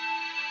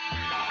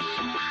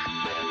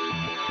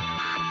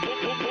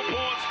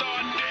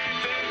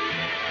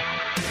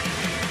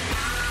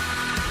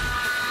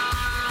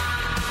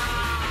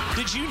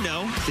 Did you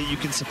know that you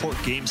can support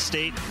Game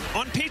State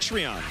on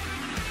Patreon?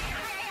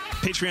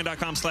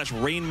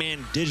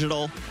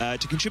 Patreon.com/RainManDigital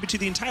to contribute to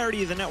the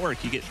entirety of the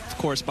network. You get, of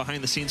course,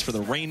 behind the scenes for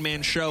the Rain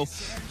Man Show,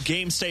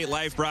 Game State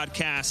live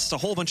broadcasts, a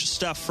whole bunch of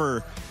stuff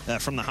for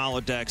from the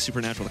Holodeck,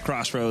 Supernatural, The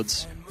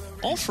Crossroads,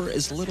 all for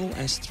as little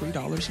as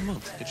 $3 a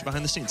month. Get you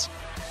behind the scenes.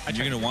 You're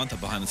going to want the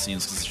behind the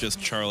scenes because it's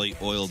just Charlie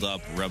oiled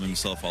up, rubbing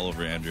himself all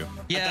over Andrew.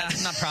 Yeah,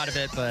 I'm not proud of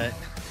it, but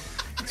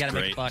Gotta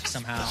make a buck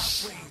somehow.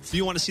 If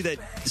you want to see that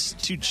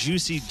two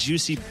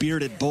juicy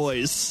bearded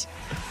boys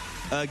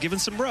giving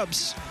some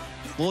rubs,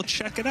 we'll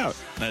check it out.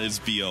 That is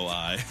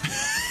BOI.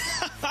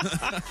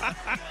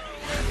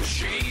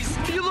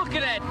 Jeez, you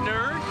looking at,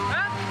 nerd?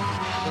 Huh?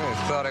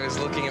 I thought I was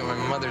looking at my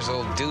mother's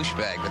old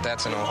douchebag, but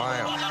that's in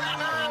Ohio.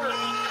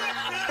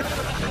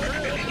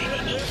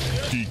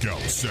 Geek Out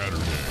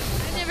Saturday.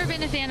 I've never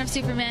been a fan of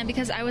Superman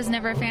because I was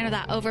never a fan of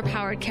that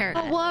overpowered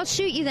character. Well, I'll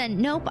shoot you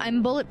then. Nope,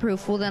 I'm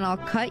bulletproof. Well, then I'll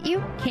cut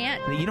you.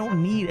 Can't. You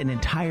don't need an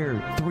entire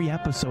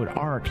 3-episode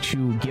arc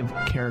to give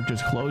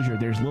characters closure.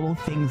 There's little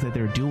things that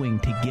they're doing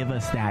to give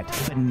us that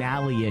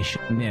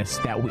finale-ishness.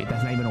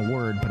 That's not even a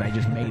word, but I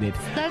just made it.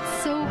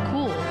 That's so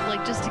cool,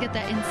 like just to get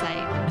that insight.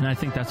 And I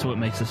think that's what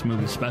makes this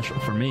movie special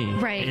for me.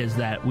 Right. Is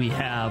that we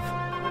have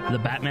the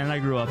Batman I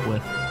grew up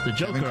with, the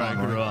Joker I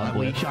grew up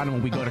with. We shot him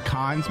when we go to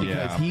cons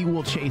because he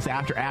will chase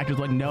after actors.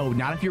 Like, no,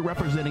 not if you're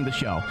representing the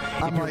show.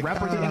 If you're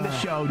representing the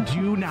show,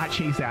 do not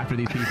chase after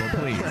these people,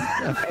 please.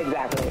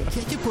 Exactly.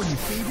 Catch up on your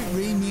favorite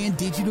Rain Man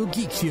digital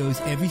geek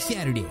shows every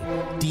Saturday.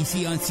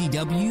 DC on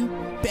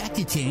CW, Back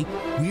to Tank,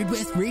 Weird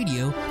West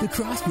Radio, The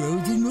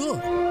Crossroads, and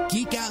more.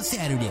 Geek Out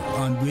Saturday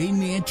on Rain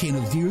Man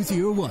Channel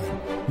 001.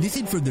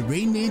 Listen from the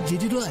Rain Man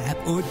digital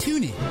app or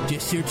tune in.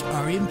 Just search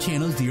RM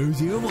Channel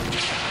 001.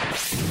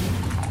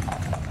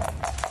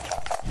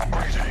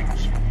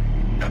 Greetings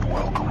and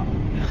welcome.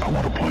 I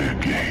want to play a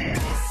game.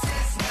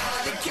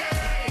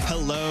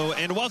 Hello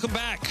and welcome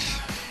back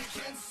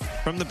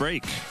from the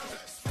break.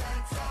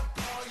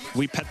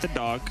 We pet the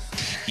dog.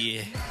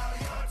 Yeah.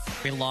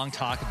 We had a long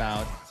talk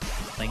about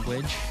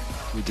language.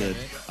 We did.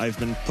 I've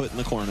been put in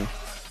the corner.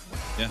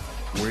 Yeah.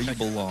 Where you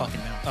belong.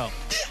 Oh.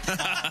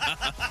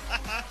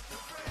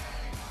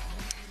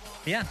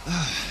 Yeah.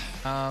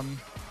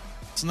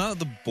 It's not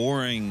the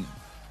boring.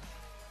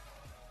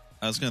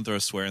 I was going to throw a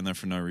swear in there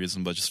for no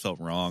reason, but it just felt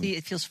wrong. See,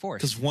 it feels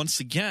forced. Because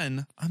once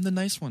again, I'm the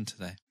nice one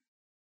today.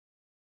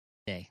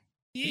 Yeah.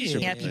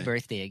 Happy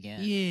birthday again.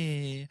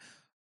 Yeah.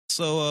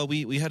 So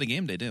we had a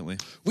game day, didn't we?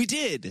 We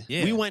did.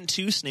 Yeah. We went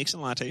to Snakes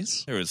and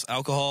Lattes. There was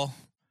alcohol.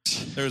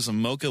 There was a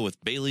mocha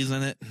with Bailey's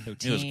in it.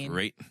 Protein. It was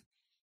great.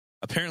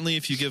 Apparently,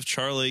 if you give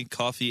Charlie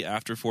coffee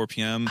after 4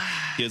 p.m.,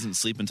 he doesn't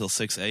sleep until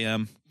 6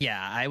 a.m. Yeah,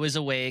 I was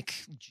awake,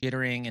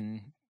 jittering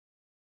and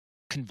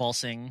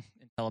convulsing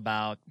until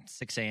about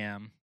 6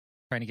 a.m.,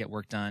 trying to get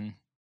work done.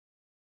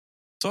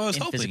 So I was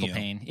in helping physical you.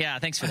 pain. Yeah,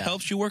 thanks for that. I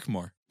helped you work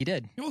more. You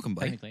did. You're welcome,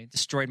 buddy. Technically.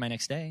 Destroyed my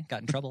next day.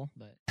 Got in trouble,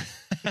 but...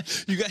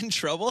 You got in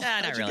trouble? Nah,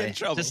 How'd not you really. get in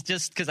trouble?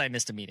 Just because I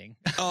missed a meeting.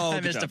 Oh, I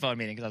good missed job. a phone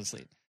meeting because I was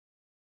asleep.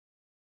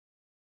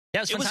 Yeah,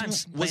 it was fun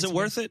times. Was it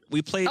worth it?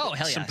 We played hell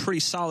some yeah. pretty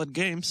solid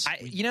games.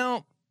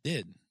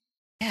 Did.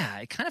 Yeah,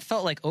 it kind of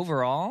felt like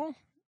overall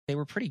they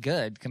were pretty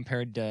good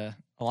compared to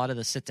a lot of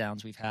the sit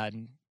downs we've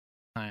had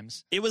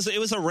times. It was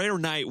a rare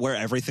night where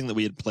everything that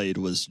we had played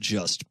was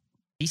just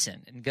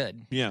decent and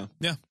good. Yeah.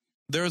 Yeah.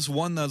 There was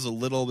one that was a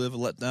little bit of a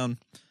letdown.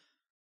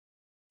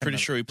 Pretty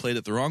sure we played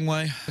it the wrong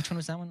way. Which one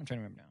was that one? I'm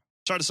trying to remember now.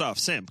 Start us off.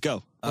 Sam,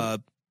 go.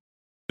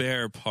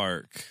 Bear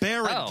Park.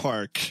 Bearen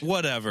Park.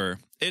 Whatever.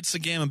 It's a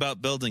game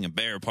about building a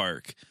bear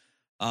park.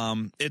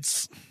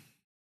 It's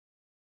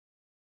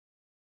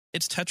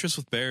Tetris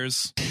with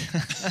bears.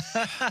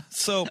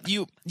 So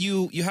you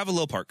have a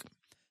little park.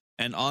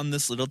 And on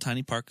this little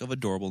tiny park of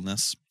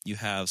adorableness, you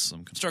have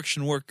some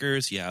construction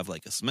workers, you have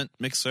like a cement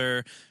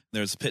mixer,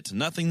 there's a pit to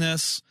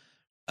nothingness.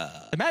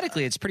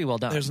 Thematically, it's pretty well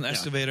done. There's an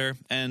excavator,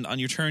 and on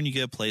your turn, you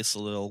get to place a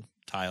little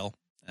tile.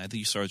 And I think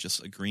you start with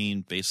just a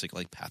green, basic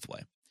like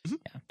pathway. Mm-hmm.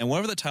 Yeah. And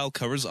whatever the tile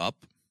covers up,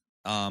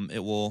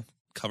 it will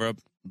cover up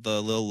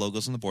the little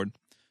logos on the board,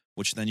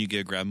 which then you get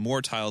to grab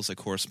more tiles that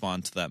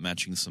correspond to that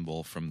matching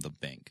symbol from the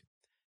bank.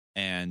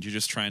 And you're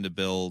just trying to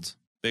build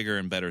bigger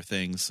and better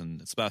things,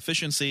 and it's about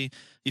efficiency.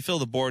 You fill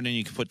the board, and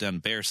you can put down a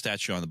bear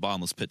statue on the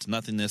bottomless pit to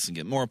nothingness and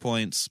get more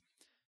points.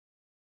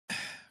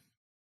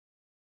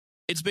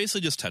 It's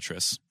basically just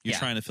Tetris. You're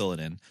trying to fill it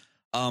in.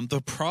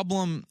 The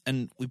problem,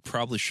 and we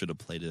probably should have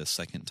played it a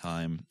second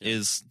time,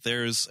 is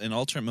there's an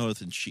alternate mode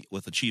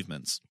with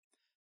achievements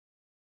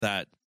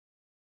that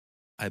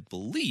I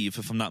believe,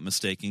 if I'm not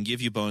mistaken,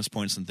 give you bonus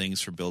points and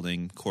things for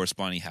building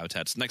corresponding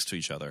habitats next to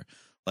each other.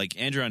 Like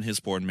Andrew on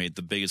his board made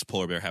the biggest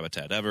polar bear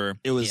habitat ever.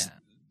 It was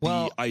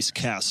the ice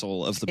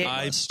castle of the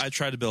Midwest. I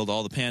tried to build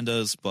all the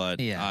pandas,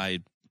 but I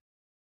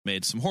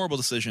made some horrible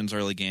decisions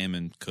early game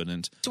and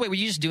couldn't. So wait, were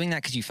you just doing that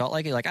because you felt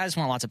like it? Like, I just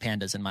want lots of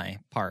pandas in my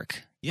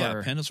park. Yeah,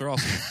 pandas are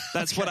awesome.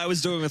 That's what I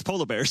was doing with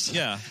polar bears.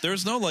 Yeah,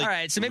 there's no like. All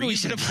right, so maybe we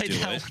should have played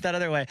that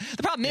other way.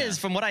 The problem is,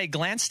 from what I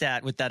glanced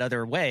at with that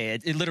other way,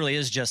 it literally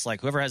is just like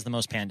whoever has the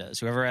most pandas,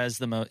 whoever has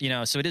the most,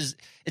 so it's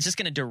just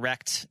going to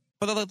direct.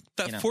 But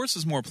that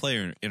forces more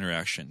player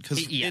interaction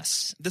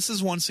because this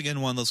is once again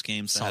one of those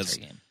games that has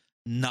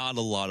not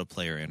a lot of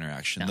player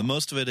interaction. No. The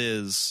most of it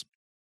is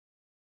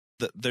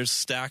there's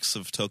stacks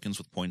of tokens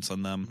with points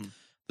on them. Mm-hmm.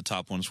 The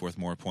top one's worth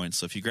more points.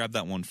 So if you grab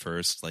that one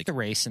first, like the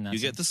race, and you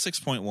get the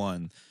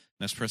 6.1.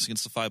 Next person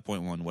gets the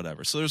 5.1,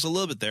 whatever. So there's a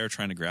little bit there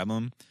trying to grab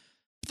them.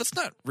 But that's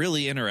not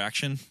really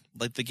interaction.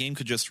 Like the game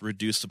could just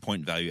reduce the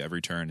point value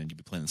every turn, and you'd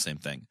be playing the same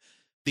thing.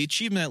 the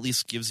achievement at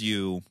least gives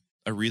you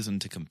a reason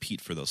to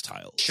compete for those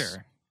tiles.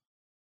 Sure.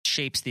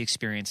 Shapes the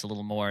experience a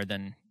little more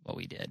than what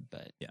we did,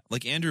 but yeah.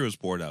 Like Andrew was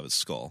bored out of his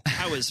skull.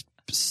 I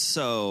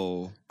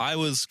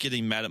was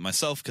getting mad at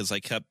myself because I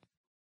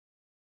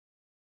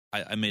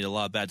made a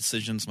lot of bad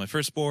decisions on my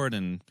first board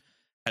and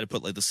had to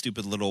put like the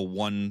stupid little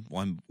one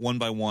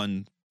by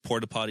one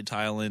porta potty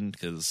tile in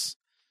because,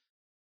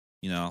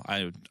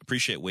 I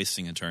appreciate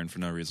wasting a turn for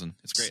no reason.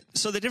 It's great.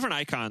 So the different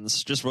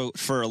icons, just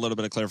for a little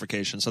bit of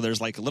clarification. So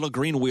there's like little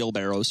green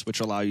wheelbarrows,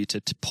 which allow you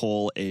to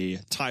pull a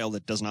tile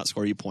that does not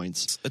score you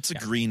points. It's a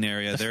green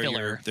area.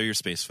 They're your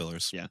space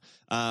fillers. Yeah.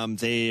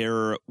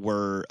 There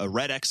were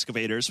red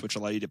excavators, which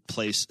allow you to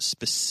place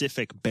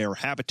specific bear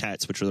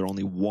habitats, which are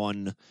only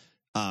one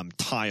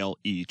tile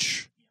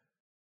each.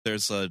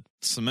 There's a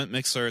cement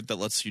mixer that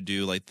lets you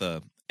do like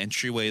the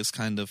entryways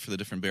kind of for the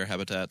different bear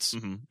habitats.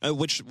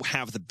 Which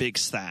have the big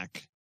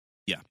stack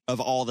of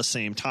all the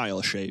same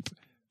tile shape.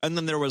 And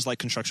then there was like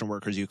construction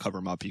workers, you cover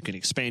them up. You can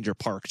expand your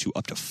park to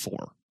up to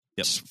 4.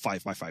 Yep.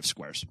 5x5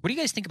 squares. What do you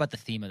guys think about the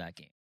theme of that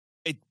game?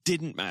 It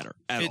didn't matter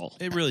at all.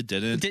 It really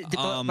didn't.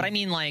 But I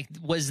mean, like,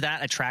 was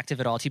that attractive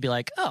at all to be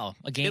like, oh,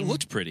 a game it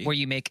looked pretty where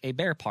you make a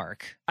bear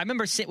park? I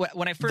remember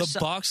when I first the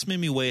box made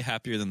me way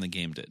happier than the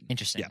game did.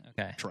 Interesting. Yeah,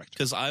 okay. Correct.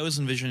 Because I was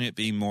envisioning it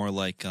being more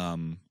like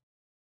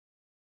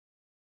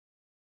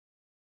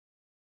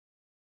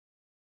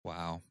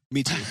wow.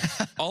 Me too.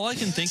 All I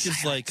can think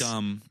is like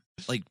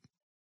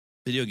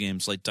video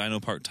games like Dino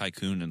Park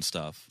Tycoon and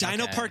stuff.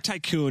 Dino Park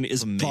Tycoon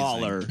is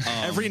baller.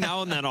 Every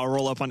now and then I'll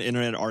roll up on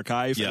Internet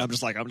Archive and I'm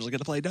just going to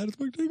play Dino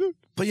Park Tycoon.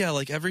 But yeah,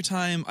 like every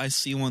time I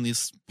see one of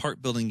these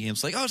park building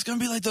games, like, oh, it's going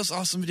to be like those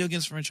awesome video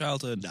games from my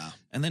childhood. No.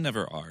 And they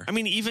never are. I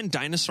mean, even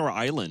Dinosaur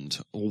Island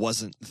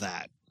wasn't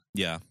that.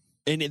 Yeah.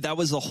 And that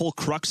was the whole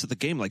crux of the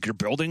game. Like, you're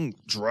building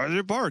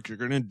Jurassic Park. You're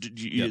going to...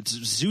 It's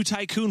Zoo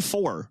Tycoon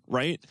 4,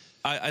 right?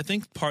 I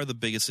think part of the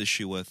biggest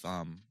issue with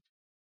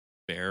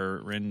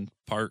Bearen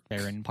Park,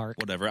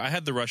 whatever. I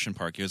had the Russian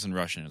park. It was in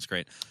Russian. It's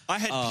great. I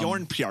had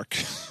Bjorn Park.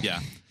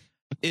 Yeah.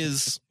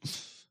 Is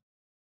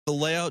the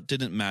layout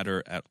didn't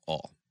matter at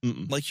all.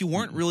 Like, you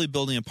weren't really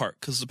building a park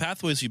because the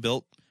pathways you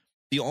built,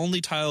 the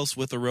only tiles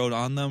with a road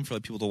on them for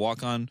like, people to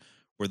walk on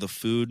were the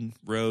food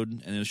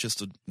road, and it was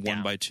just a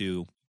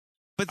 1x2.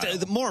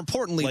 But more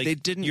importantly, like, they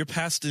didn't... Your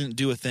paths didn't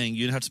do a thing.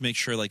 You didn't have to make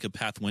sure like a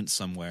path went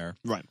somewhere.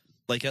 Right.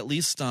 Like at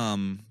least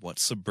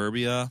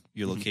suburbia,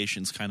 your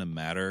locations kind of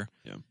matter.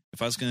 Yeah.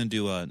 If I was going to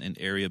do an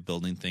area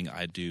building thing,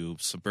 I'd do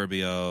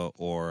suburbia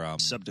or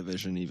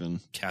subdivision,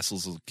 even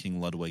Castles of King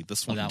Ludwig.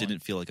 This one didn't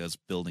feel like I was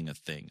building a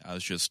thing. I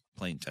was just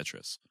playing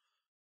Tetris.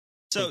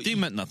 So the theme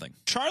meant nothing.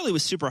 Charlie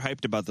was super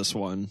hyped about this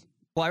one.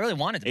 Well, I really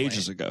wanted to play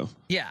ages ago.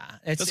 Yeah,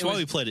 that's why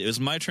we played it. It was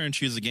my turn to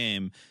choose a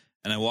game,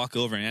 and I walk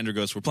over and Andrew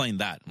goes, "We're playing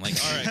that." I'm like,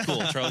 "All right,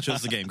 cool." Charlie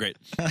chose the game. Great.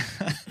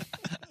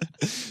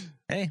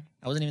 Hey,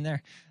 I wasn't even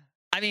there.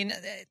 I mean,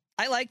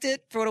 I liked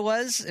it for what it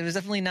was. It was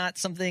definitely not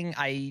something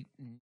I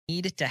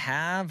needed to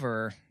have,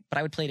 but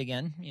I would play it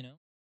again.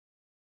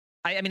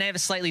 I mean, I have a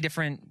slightly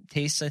different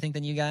taste, I think,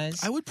 than you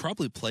guys. I would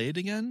probably play it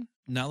again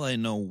now that I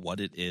know what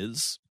it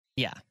is.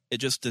 Yeah. It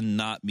just did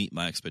not meet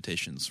my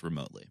expectations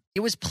remotely.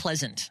 It was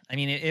pleasant. I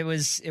mean, it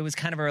was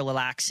kind of a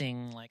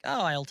relaxing, like,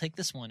 oh, I'll take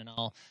this one, and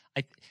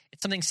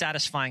it's something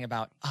satisfying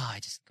about, I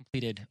just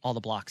completed all the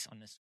blocks on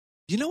this.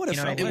 You know what?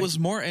 It was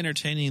more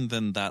entertaining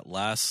than that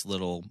last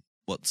little,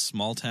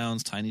 small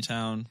towns, tiny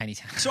town.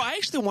 So I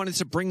actually wanted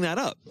to bring that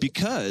up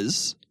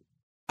because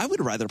I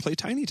would rather play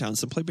Tiny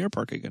Towns than play Bear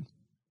Park again.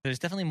 There's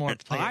definitely more.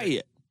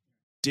 I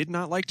did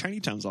not like Tiny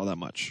Towns all that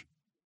much.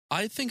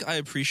 I think I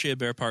appreciate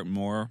Bear Park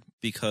more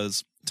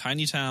because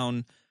Tiny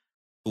Town,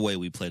 the way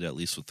we played it, at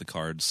least with the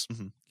cards,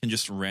 can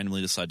just randomly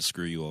decide to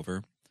screw you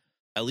over.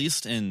 At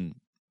least in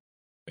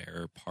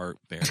Bear Park,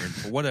 Bearen,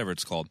 or whatever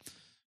it's called,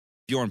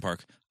 Bjorn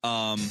Park.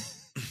 At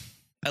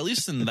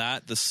least in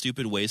that, the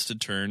stupid wasted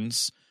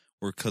turns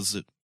were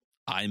because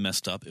I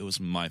messed up. It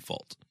was my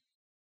fault.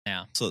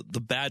 Yeah. So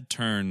the bad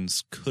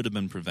turns could have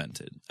been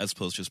prevented as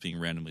opposed to just being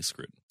randomly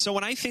screwed. So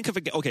when I think of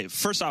okay,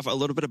 first off, a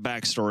little bit of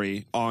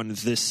backstory on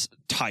this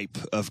type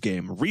of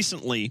game.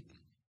 Recently,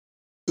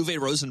 Uwe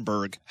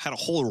Rosenberg had a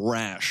whole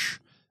rash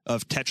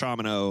of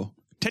Tetramino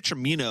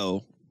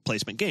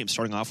placement games,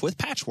 starting off with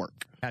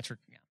Patchwork. Patchwork,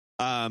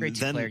 yeah. Great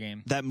two-player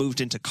game. That moved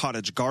into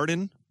Cottage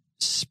Garden,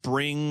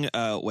 Spring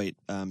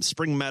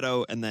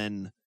Meadow, and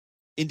then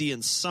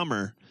Indian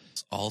Summer.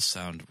 These all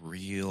sound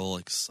real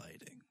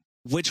exciting.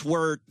 Which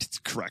were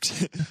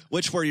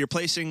you're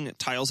placing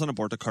tiles on a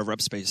board to cover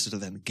up spaces to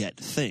then get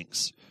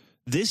things.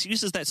 This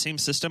uses that same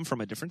system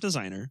from a different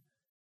designer,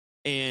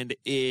 and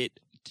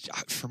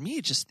for me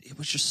it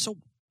was just so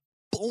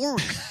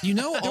boring. There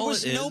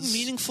was no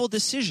meaningful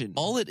decision.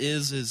 All it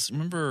is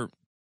remember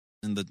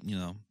in the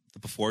the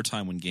before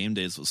time when Game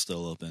Days was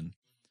still open.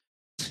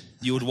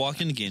 You would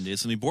walk into Game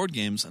Days and be board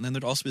games, and then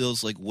there'd also be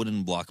those like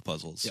wooden block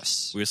puzzles.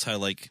 Yes, we just had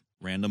like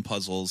random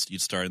puzzles.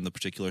 You'd start in the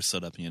particular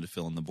setup and you had to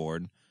fill in the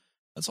board.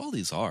 That's all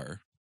these are.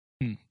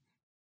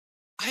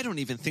 I don't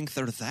even think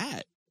they're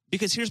that.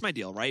 Because here's my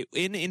deal, right?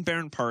 In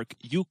Bearen Park,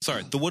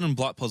 the wooden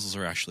block puzzles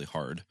are actually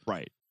hard.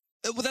 Right.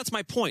 Well, that's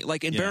my point.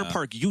 Like in Bearen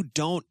Park,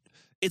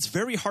 it's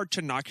very hard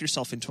to knock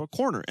yourself into a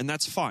corner, and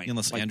that's fine.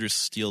 Unless Andrew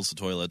steals the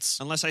toilets.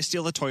 Unless I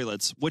steal the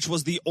toilets, which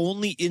was the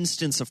only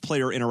instance of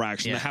player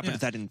interaction that happened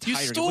that entire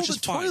game. You stole which the is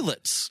fine.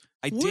 toilets.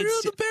 Where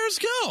did the bears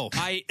go?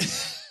 I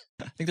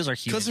think those are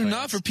human. Because they're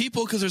not for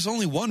people, because there's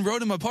only one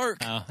road in my park.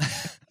 Oh.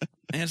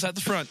 And it's at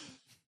the front.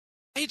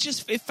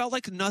 It felt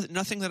like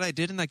nothing that I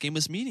did in that game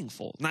was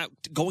meaningful. Now,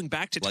 going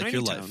back to like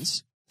Tiny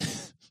Towns.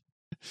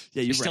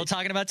 Yeah, you're still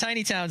talking about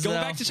Tiny Towns, Going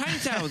though. back to Tiny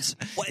Towns.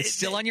 It's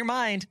still on your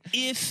mind.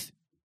 If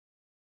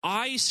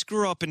I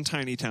screw up in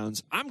Tiny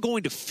Towns, I'm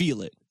going to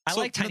feel it. I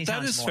like Tiny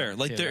Towns. That is more, fair.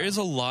 Like, too, there is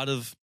a lot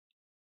of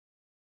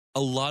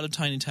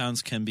Tiny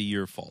Towns can be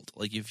your fault.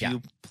 Like, if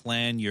you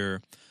plan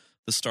the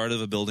start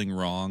of a building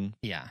wrong,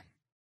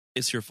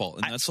 it's your fault.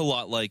 And that's a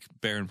lot like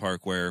Bearen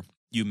Park, where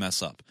you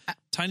mess up.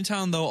 Tiny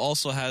Town, though,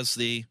 also has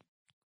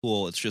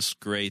it's just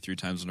gray 3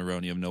 times in a row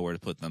and you have nowhere to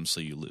put them, so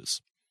you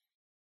lose.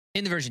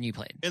 In the version you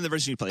played. I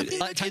mean,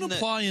 that can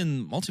apply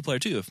in multiplayer,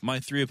 too. If my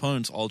 3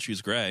 opponents all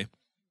choose gray.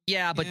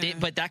 Yeah, but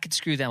but that could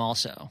screw them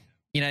also.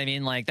 You know what I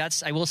mean? Like,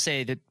 I will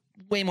say that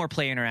way more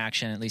player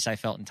interaction, at least I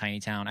felt in Tiny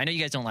Town. I know you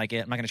guys don't like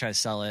it. I'm not going to try to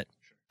sell it.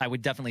 I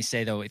would definitely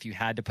say, though, if you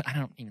had to put... I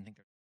don't even think...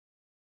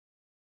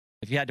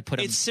 If you had to put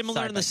them It's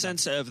similar in the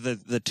sense of the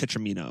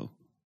Tetramino.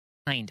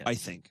 Kind of. I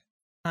think.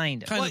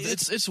 Kind of.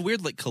 It's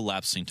weird, like,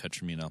 collapsing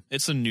Tetramino.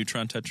 It's a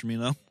neutron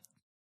Tetramino.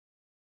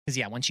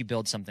 Because, once you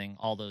build something,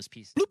 all those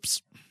pieces...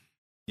 Oops.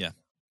 Yeah.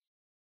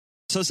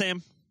 So,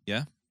 Sam.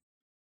 Yeah?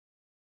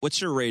 What's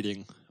your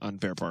rating on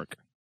Bear Park?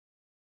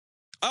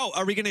 Oh,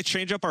 are we going to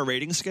change up our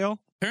rating scale?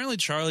 Apparently,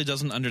 Charlie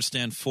doesn't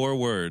understand 4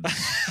 words.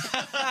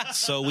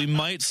 So we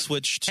might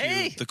switch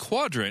to the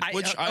quadrant,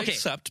 which I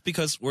accept,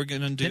 because we're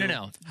going to do...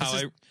 No.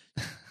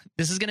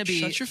 This is going to be...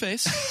 Shut your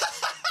face.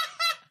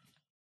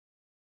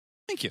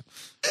 Thank you.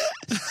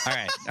 All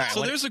right.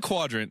 So there's a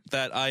quadrant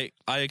that I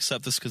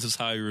accept this because it's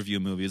how I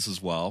review movies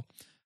as well.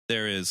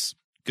 There is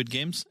good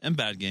games and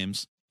bad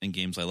games, and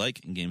games I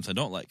like and games I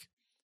don't like.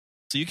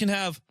 So you can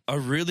have a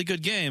really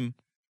good game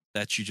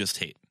that you just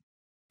hate.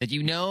 That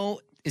you know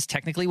is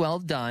technically well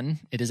done.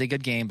 It is a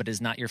good game, but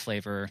is not your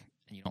flavor,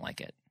 and you don't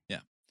like it. Yeah.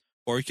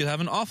 Or you could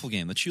have an awful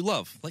game that you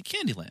love, like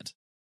Candyland.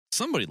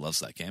 Somebody loves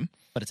that game.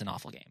 But it's an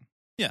awful game.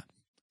 Yeah.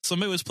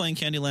 Somebody was playing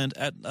Candyland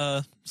at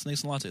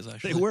Snakes and Lattes,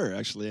 actually. They were,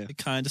 actually, yeah. It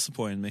kind of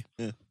disappointed me.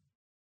 Yeah.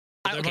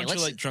 They're a bunch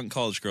of, like, drunk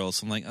college girls.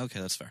 So I'm like, okay,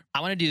 that's fair.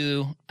 I want to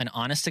do an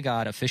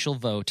honest-to-God official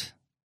vote,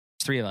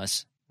 3 of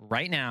us,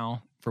 right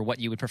now, for what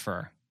you would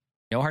prefer.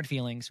 No hard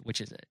feelings.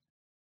 Which is it?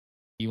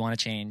 You want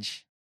to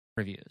change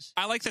reviews?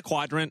 I like the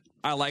quadrant.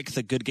 I like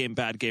the good game,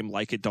 bad game,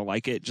 like it, don't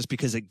like it, just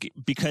because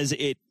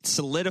it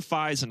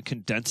solidifies and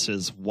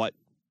condenses what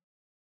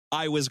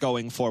I was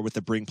going for with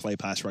the bring, play,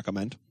 pass,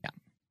 recommend. Yeah.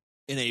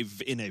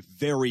 In a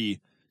very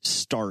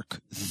stark,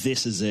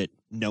 this is it,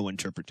 no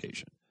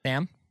interpretation.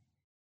 Sam?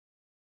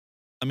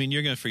 I mean,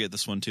 you're going to forget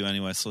this one too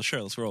anyway, so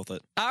sure, let's roll with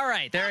it. All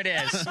right, there it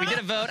is. We did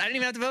a vote. I didn't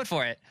even have to vote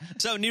for it.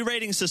 So, new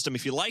rating system.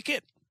 If you like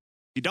it,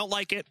 you don't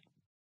like it,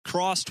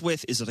 crossed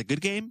with, is it a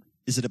good game?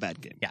 Is it a bad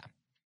game? Yeah.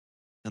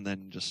 And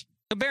then just...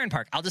 So, Bearen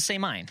Park, I'll just say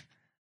mine.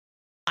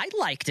 I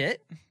liked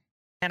it,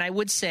 and I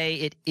would say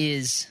it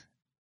is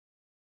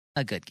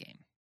a good game.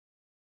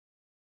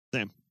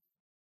 Same.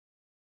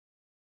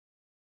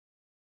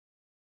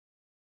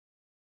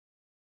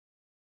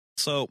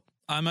 So,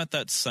 I'm at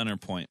that center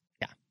point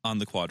on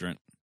the quadrant.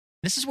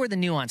 This is where the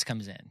nuance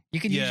comes in. You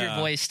can use your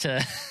voice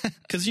to...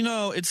 Because,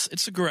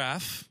 it's a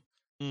graph,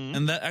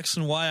 and that X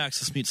and Y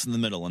axis meets in the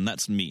middle, and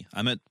that's me.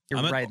 I'm at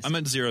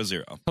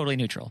 0-0. Totally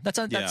neutral. That's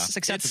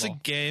acceptable. It's a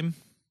game.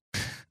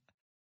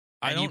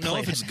 I don't know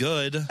if it's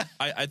good.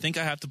 I think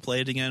I have to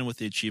play it again with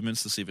the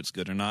achievements to see if it's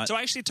good or not. So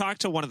I actually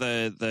talked to one of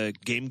the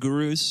game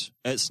gurus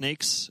at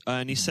Snakes,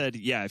 and he said,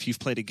 if you've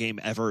played a game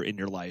ever in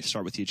your life,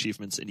 start with the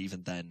achievements, and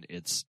even then,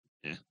 it's...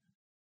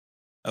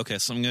 Okay,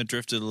 so I'm going to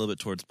drift it a little bit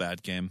towards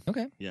bad game.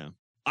 Okay. Yeah.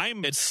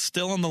 It's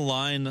still on the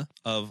line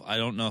of I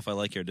don't know if I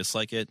like it or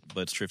dislike it,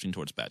 but it's drifting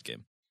towards bad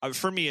game.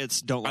 For me,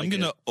 it's don't like it. I'm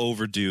going to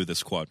overdo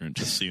this quadrant,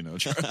 just so you know,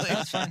 Charlie.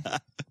 That's fine.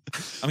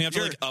 I'm going to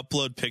have to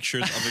upload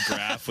pictures of a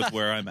graph with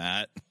where I'm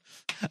at.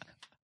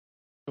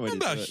 What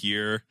about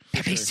here?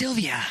 Pepe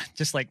Sylvia.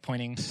 Just like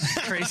pointing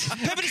crazy.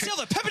 Pepe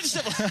Silva!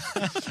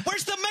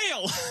 Where's the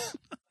mail?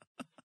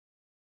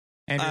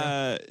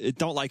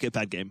 Don't like it,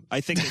 bad game.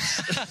 I think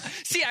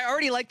it's... See, I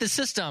already like the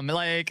system.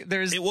 Like,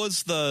 there's... It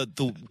was it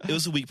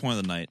was the weak point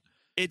of the night.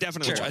 It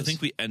definitely was. I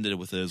think we ended it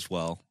with it as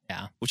well.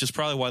 Yeah. Which is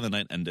probably why the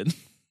night ended.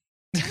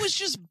 It was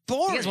just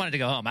boring. You guys wanted to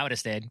go home. I would have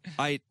stayed.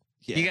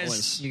 You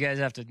guys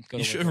have to go.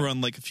 You should have run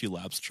like a few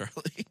laps,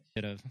 Charlie.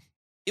 Should have.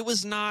 It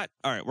was not...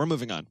 All right, we're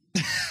moving on.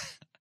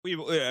 We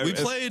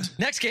played...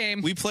 Next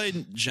game. We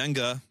played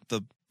Jenga,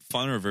 the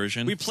funner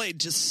version. We played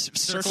just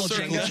Circle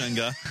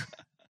Jenga.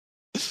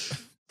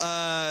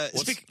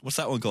 What's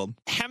that one called?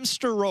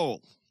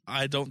 Hamsterrolle.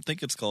 I don't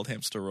think it's called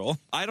Hamsterrolle.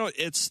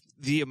 It's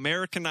the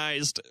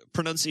Americanized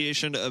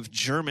pronunciation of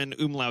German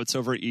umlauts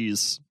over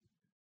E's.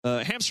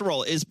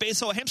 Hamsterrolle is based.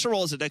 So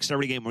Hamsterrolle is a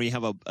dexterity game where you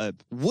have a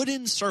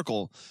wooden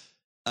circle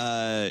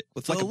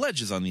with like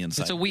ledges on the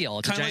inside. It's a wheel.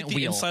 It's a giant like the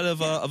wheel inside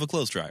of a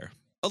clothes dryer,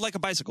 like a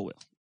bicycle wheel.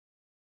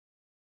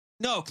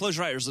 No, clothes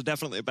dryers are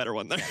definitely a better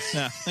one there.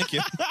 Yeah, thank you.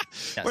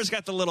 Where it's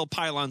got the little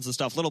pylons and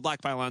stuff, little black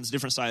pylons,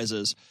 different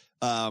sizes.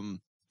 And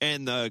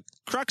the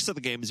crux of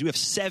the game is you have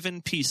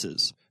 7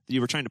 pieces that you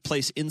were trying to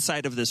place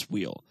inside of this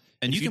wheel,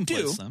 and you can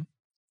place them.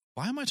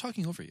 Why am I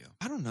talking over you?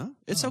 I don't know.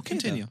 It's okay.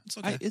 Continue. Though. It's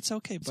okay. It's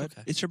okay, but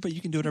okay. It's your. But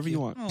you can do whatever you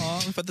want.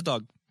 Oh, I'm fed the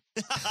dog.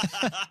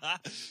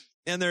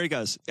 And there he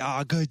goes.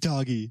 Good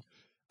doggy.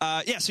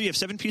 So you have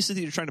 7 pieces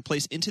that you're trying to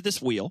place into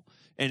this wheel,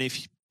 and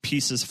if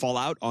pieces fall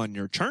out on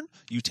your turn,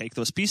 you take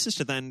those pieces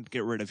to then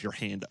get rid of your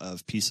hand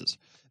of pieces.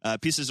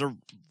 Pieces are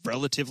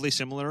relatively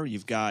similar.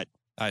 You've got.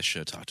 I should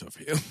have talked over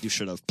you. You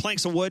should have.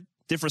 Planks of wood,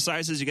 different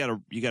sizes. You got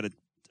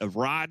a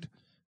rod,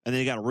 and then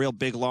you got a real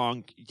big,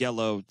 long,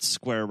 yellow,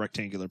 square,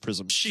 rectangular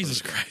prism.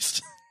 Jesus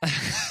Christ.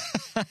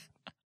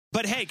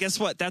 But hey, guess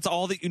what? That's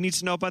all that you need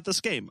to know about this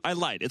game. I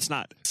lied. It's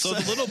not. So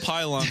the little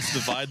pylons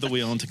divide the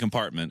wheel into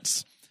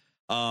compartments.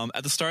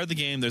 At the start of the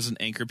game, there's an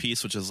anchor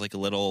piece, which is like a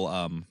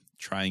little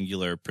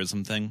triangular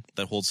prism thing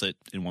that holds it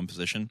in one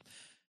position.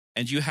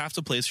 And you have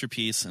to place your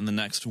piece in the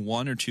next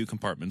 1 or 2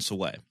 compartments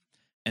away.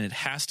 And it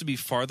has to be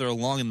farther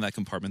along in that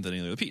compartment than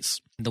any other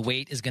piece. The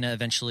weight is going to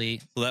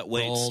eventually so that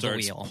weight roll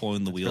starts the wheel.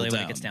 Pulling the That's wheel really down.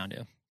 What it gets down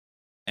to.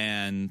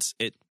 And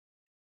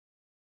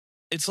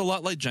it's a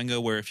lot like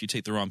Jenga, where if you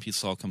take the wrong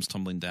piece, it all comes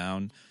tumbling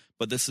down.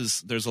 But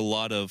there's a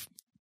lot of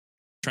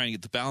trying to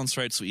get the balance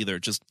right, so either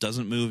it just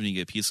doesn't move and you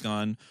get a piece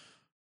gone,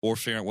 or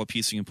figure out what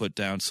piece you can put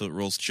down so it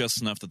rolls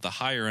just enough that the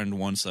higher end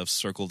ones that have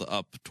circled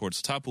up towards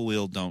the top of the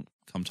wheel don't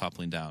come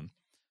toppling down.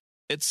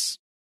 It's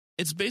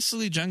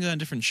basically Jenga in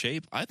different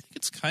shape. I think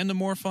it's kind of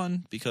more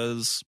fun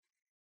because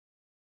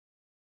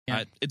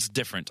it's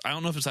different. I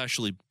don't know if it's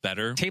actually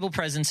better. Table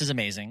presence is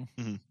amazing.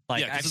 Mm-hmm.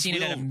 Like I've seen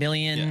it at a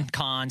million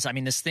cons. I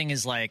mean, this thing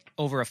is like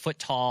over a foot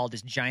tall,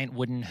 this giant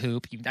wooden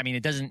hoop.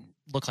 It doesn't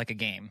look like a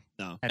game.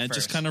 No. And it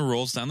just kind of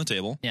rolls down the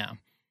table. Yeah.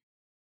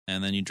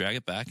 And then you drag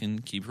it back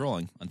and keep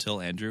rolling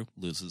until Andrew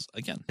loses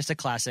again. Just a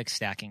classic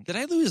stacking. Did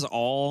I lose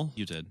all?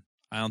 You did.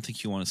 I don't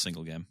think you won a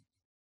single game.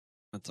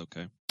 That's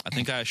okay. I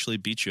think I actually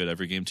beat you at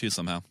every game too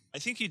somehow. I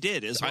think you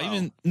did as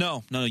well.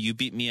 No, you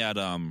beat me at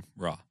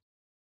Raw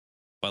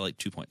by like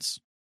 2 points.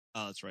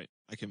 Oh, that's right.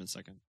 I came in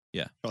second.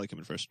 Yeah. Probably came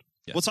in first.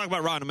 Yeah. We'll talk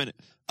about Raw in a minute.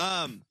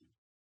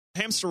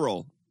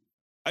 Hamsterrolle.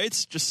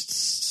 It's just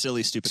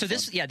silly, stupid So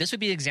fun. this would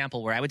be an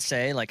example where I would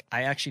say, like,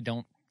 I actually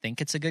don't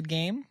think it's a good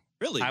game.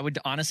 Really? I would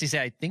honestly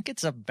say I think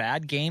it's a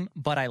bad game,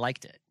 but I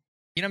liked it.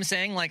 You know what I'm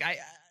saying? Like, I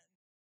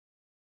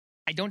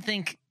don't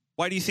think...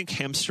 Why do you think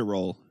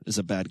Hamsterrolle is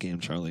a bad game,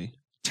 Charlie?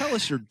 Tell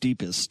us your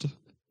deepest,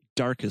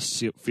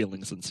 darkest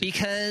feelings and secrets.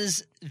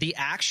 Because the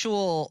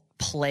actual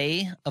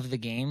play of the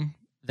game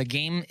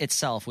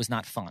itself was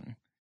not fun.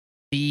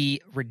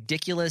 The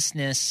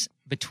ridiculousness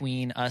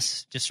between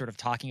us just sort of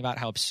talking about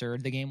how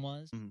absurd the game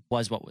was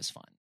what was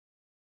fun.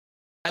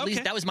 At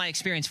least that was my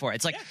experience for it.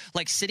 It's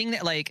like sitting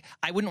there, like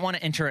I wouldn't want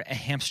to enter a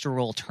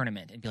Hamsterrolle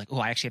tournament and be like, oh,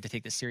 I actually have to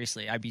take this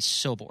seriously. I'd be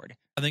so bored.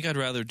 I think I'd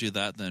rather do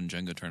that than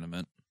Jenga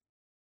tournament.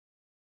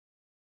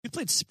 You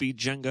played Speed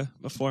Jenga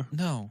before?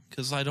 No,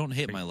 because I don't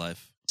hate my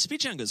life. Speed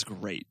Jenga is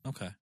great.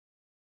 Okay.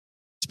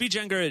 Speed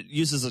Jenga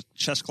uses a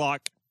chess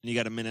clock, and you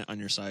got a minute on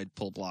your side.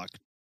 Pull block,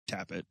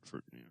 tap it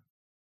for.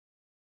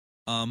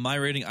 My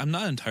rating, I'm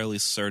not entirely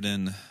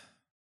certain.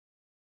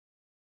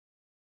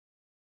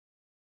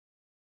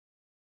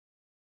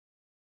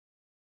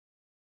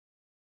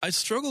 I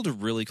struggle to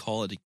really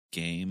call it a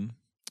game.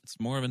 It's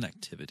more of an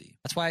activity.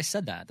 That's why I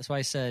said that. That's why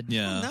I said,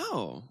 yeah.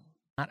 No.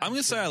 I'm going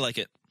to say I like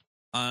it.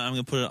 I'm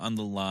going to put it on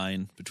the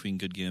line between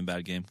good game and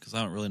bad game because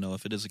I don't really know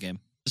if it is a game.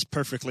 Just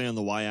perfectly on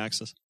the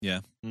y-axis. Yeah.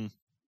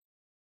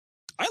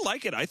 I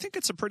like it. I think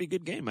it's a pretty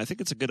good game. I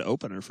think it's a good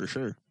opener for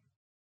sure.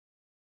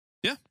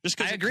 Yeah. Just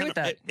because I agree with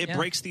that. It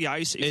breaks the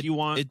ice if you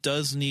want. It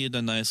does need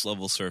a nice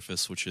level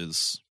surface, which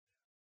is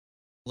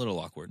a little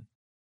awkward.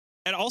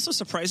 And also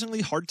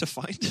surprisingly hard to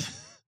find.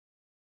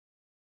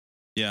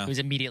 Yeah. It was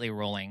immediately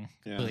rolling,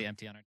 completely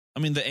empty on it. I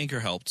mean, the anchor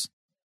helped.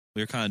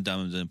 We were kind of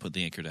dumb and didn't put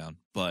the anchor down.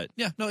 But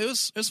yeah, no, it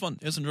was fun.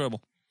 It was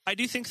enjoyable. I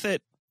think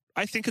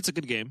it's a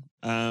good game.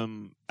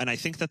 And I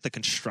think that the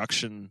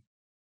construction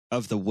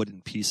of the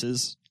wooden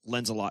pieces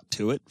lends a lot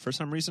to it for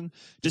some reason.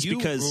 Just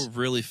because you were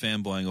really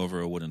fanboying over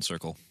a wooden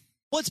circle.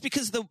 Well, it's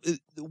because the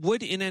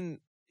wood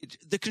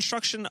the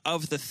construction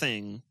of the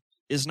thing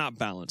is not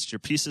balanced. Your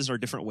pieces are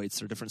different weights,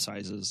 they're different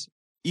sizes.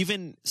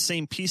 Even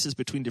same pieces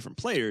between different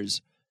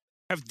players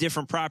have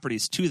different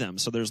properties to them.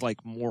 So there's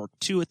like more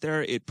to it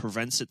there. It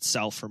prevents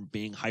itself from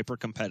being hyper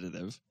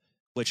competitive,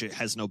 which it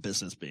has no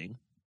business being,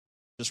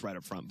 just right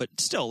up front. But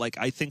still, like,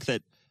 I think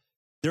that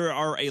there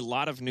are a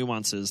lot of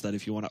nuances that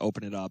if you want to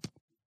open it up,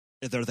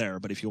 they're there.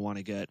 But if you want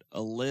to get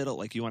a little,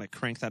 like, you want to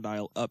crank that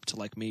dial up to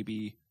like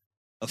maybe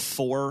a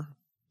 4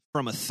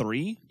 from a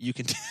 3, you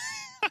can.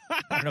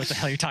 I don't know what the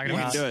hell you're talking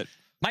about. You can do it.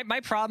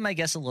 My problem, I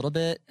guess, a little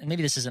bit, and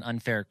maybe this is an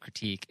unfair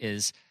critique,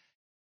 is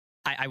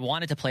I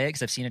wanted to play it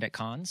because I've seen it at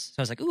cons. So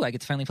I was like, ooh, I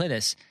get to finally play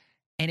this.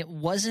 And it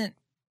wasn't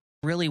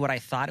really what I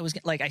thought it was.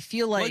 Like, I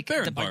feel like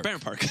Bearen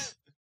Park.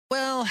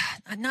 Well,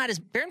 not as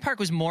Bearen Park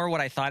was more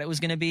what I thought it was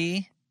going to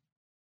be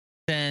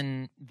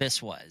than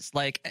this was.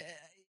 Like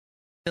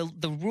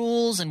the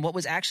rules and what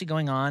was actually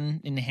going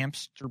on in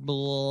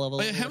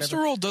Hamsterrolle.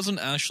 Hamsterrolle doesn't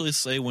actually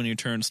say when your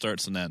turn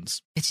starts and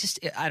ends. It's just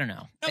I don't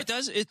know. No, it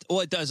does. It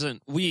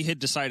doesn't. We had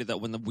decided that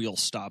when the wheel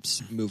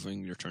stops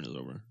moving, your turn is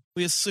over.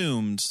 We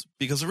assumed,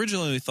 because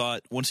originally we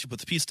thought once you put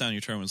the piece down,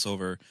 your turn was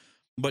over.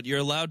 But you're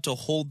allowed to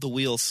hold the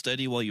wheel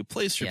steady while you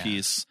place your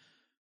piece.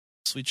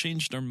 So we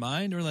changed our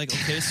mind. We're like,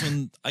 okay, so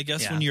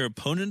when your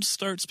opponent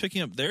starts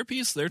picking up their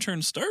piece, their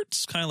turn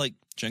starts. Kind of like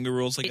Jenga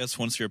rules, I guess.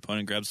 Once your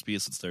opponent grabs a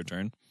piece, it's their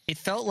turn. It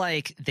felt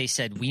like they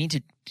said, we need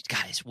to,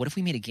 guys, what if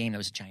we made a game that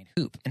was a giant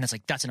hoop? And it's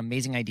like, that's an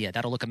amazing idea.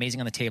 That'll look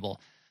amazing on the table.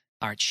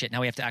 All right, shit,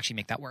 now we have to actually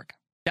make that work.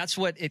 That's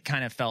what it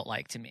kind of felt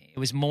like to me. It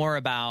was more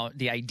about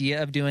the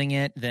idea of doing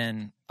it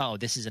than, oh,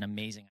 this is an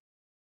amazing.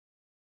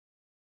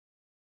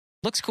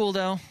 Looks cool,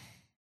 though.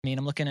 I mean,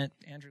 I'm looking at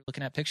Andrew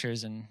looking at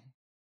pictures, and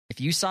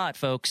if you saw it,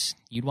 folks,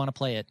 you'd want to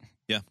play it.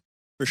 Yeah,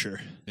 for sure.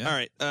 Yeah. All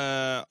right.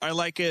 I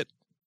like it.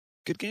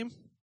 Good game.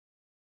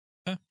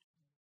 Yeah.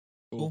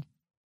 Cool.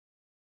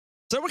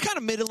 So we're kind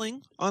of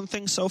middling on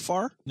things so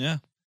far. Yeah.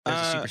 There's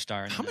a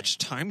superstar. How much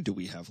time do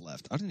we have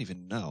left? I don't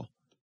even know.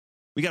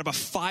 We got about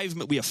 5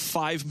 minutes. We have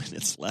 5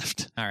 minutes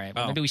left. All right.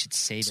 Well, maybe we should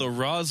save it. So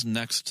Raw's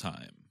next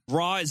time.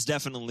 Raw is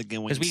definitely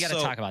going. Because we got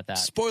to talk about that.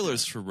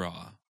 Spoilers for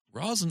Raw.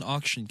 Raw's an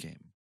auction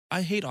game.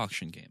 I hate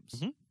auction games.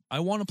 Mm-hmm. I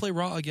want to play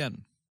Raw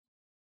again.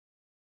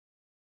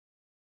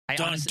 I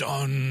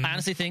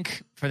honestly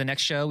think for the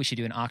next show, we should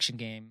do an auction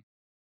game.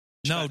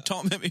 No,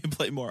 don't make me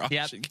play more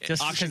auction games.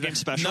 Just auction game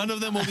special. None of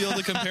them will be able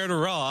to compare to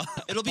Raw.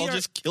 I'll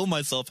just kill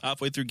myself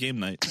halfway through game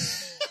night.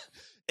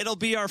 It'll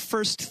be our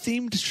first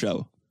themed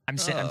show. I'm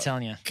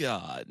telling you.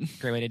 God.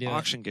 Great way to do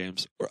auction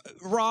games.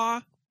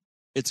 Raw,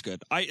 it's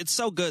good. It's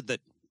so good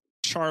that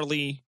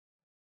Charlie...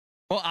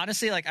 Well,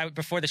 honestly,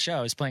 before the show,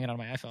 I was playing it on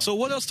my iPhone. So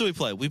what else do we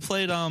play? We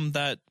played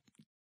that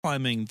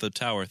climbing the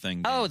tower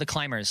thing. Oh, the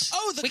Climbers.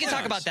 We can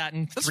talk about that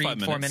in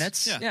 3-4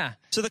 minutes. Yeah.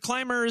 So the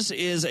Climbers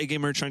is a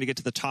game where you're trying to get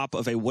to the top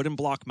of a wooden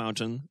block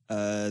mountain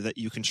that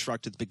you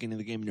construct at the beginning of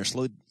the game, and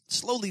you're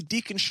slowly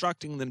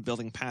deconstructing, then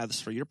building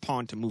paths for your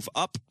pawn to move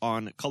up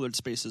on colored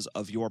spaces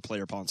of your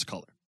player pawn's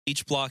color.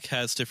 Each block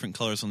has different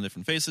colors on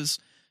different faces.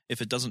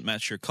 If it doesn't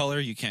match your color,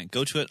 you can't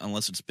go to it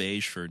unless it's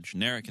beige for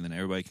generic, and then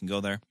everybody can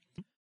go there.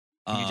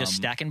 You're just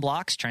stacking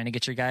blocks, trying to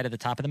get your guy to the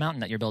top of the mountain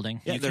that you're building.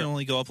 Yeah, you can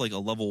only go up a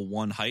level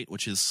 1 height,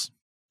 which is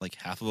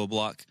half of a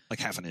block. Like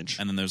half an inch.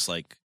 And then there's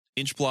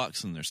inch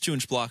blocks, and there's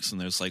 2-inch blocks,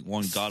 and there's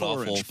one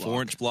god-awful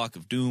 4-inch block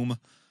of doom.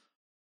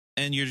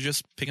 And you're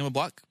just picking up a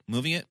block,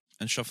 moving it,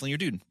 and shuffling your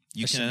dude.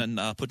 You can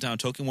put down a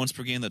token once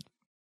per game that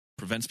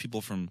prevents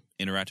people from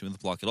interacting with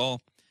the block at all.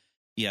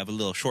 You have a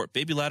little short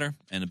baby ladder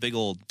and a big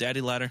old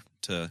daddy ladder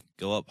to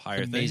go up higher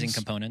things. Amazing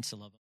components. I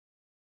love it.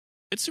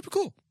 It's super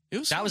cool.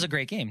 That was a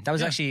great game. That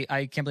was actually,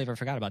 I can't believe I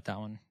forgot about that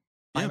one.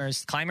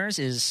 Climbers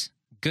is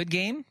good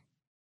game,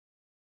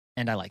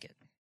 and I like it.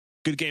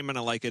 Good game, and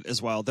I like it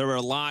as well. There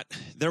were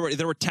there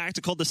were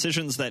tactical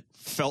decisions that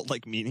felt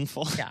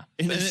meaningful. Yeah.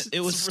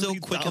 It was still really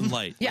quick and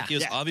light. Yeah. It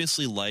was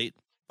obviously light,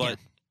 but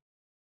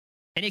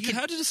and you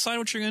had to decide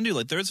what you're going to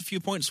do. There's a few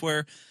points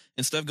where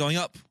instead of going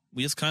up,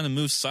 we just kind of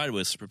moved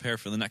sideways to prepare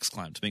for the next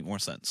climb to make more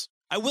sense.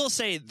 I will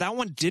say that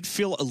one did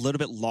feel a little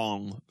bit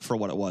long for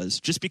what it was,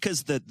 just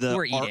because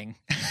we're eating.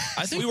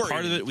 I think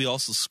part of it we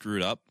also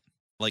screwed up.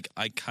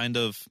 I kind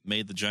of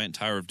made the giant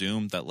Tower of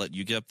Doom that let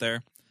you get up there,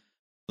 and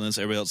then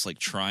everybody else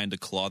trying to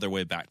claw their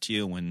way back to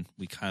you when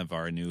we kind of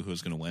already knew who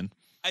was going to win.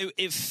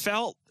 It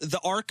felt the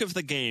arc of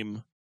the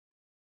game,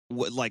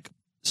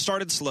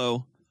 started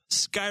slow,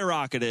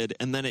 skyrocketed,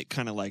 and then it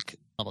kind of leveled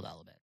out a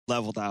little bit.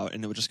 Leveled out,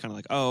 and it was just kind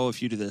of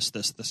if you do this,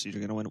 you're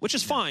going to win, which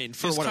is fine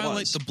for what it was. It's kind of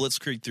like the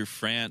Blitzkrieg through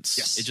France.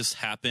 Yes. It just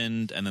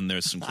happened, and then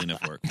there's some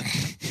cleanup work.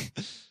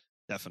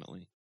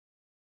 Definitely.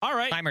 All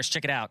right. Climbers,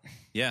 check it out.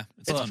 Yeah.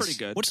 It's pretty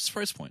good. What's its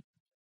price point?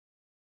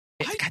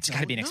 It's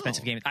got to be an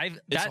expensive game.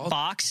 That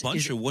box is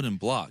bunch of wooden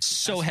blocks.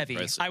 So That's heavy.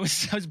 Impressive. I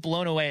was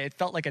blown away. It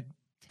felt like a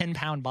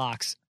 10-pound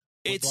box.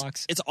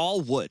 It's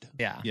all wood.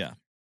 Yeah. Yeah.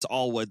 It's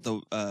all wood,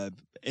 though, and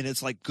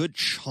it's good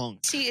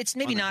chunks. See, it's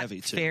maybe not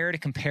fair to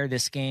compare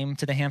this game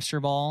to the Hamster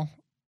Ball,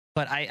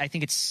 but I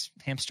think it's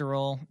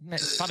Hamsterrolle.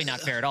 It's probably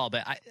not fair at all,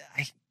 but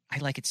I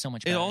like it so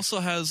much better. It also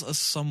has a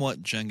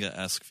somewhat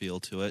Jenga-esque feel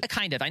to it.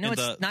 Kind of. I know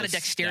it's not a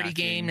dexterity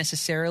game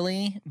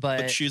necessarily,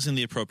 but choosing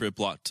the appropriate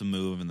block to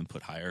move and then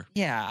put higher.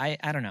 Yeah,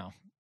 I don't know.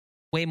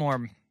 Way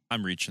more.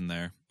 I'm reaching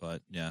there,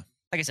 but yeah.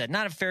 Like I said,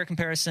 not a fair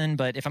comparison,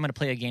 but if I'm going to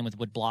play a game with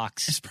wood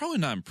blocks. It's probably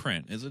not in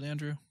print, is it,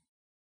 Andrew?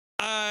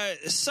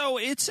 So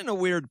it's in a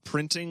weird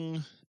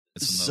printing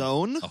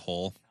zone. A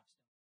hole.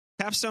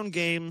 Capstone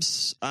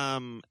Games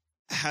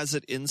has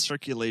it in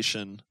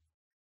circulation.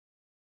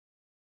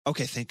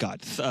 Okay, thank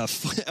God.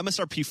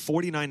 MSRP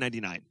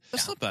 $49.99.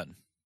 That's not bad.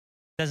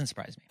 Doesn't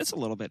surprise me. It's a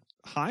little bit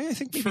high. I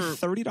think maybe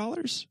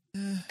 $30.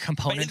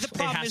 Components. The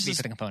problem it has to be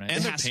for the components.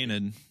 And they're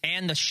painted.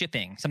 And the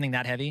shipping. Something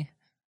that heavy.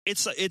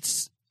 It's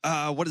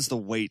what is the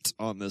weight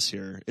on this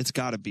here? It's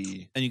got to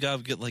be. And you got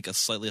to get like a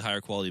slightly higher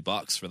quality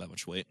box for that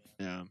much weight.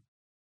 Yeah.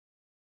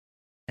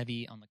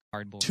 Heavy on the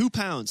cardboard. 2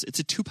 pounds. It's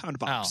a 2 pound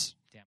box.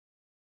 Oh,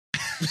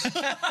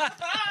 damn.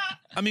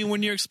 I mean,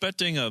 when you're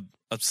expecting a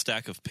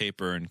stack of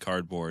paper and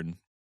cardboard,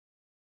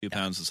 2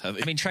 pounds is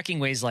heavy. I mean, trekking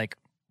weighs like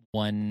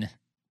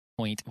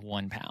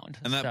 1.1 pound.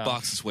 And that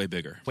box is way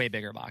bigger. Way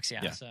bigger box,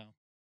 yeah.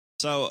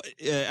 So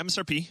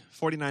MSRP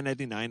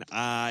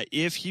 $49.99.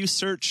 If you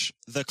search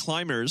The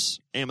Climbers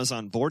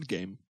Amazon board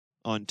game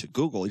onto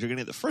Google, you're going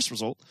to get the first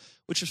result,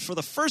 which is for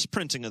the first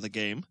printing of the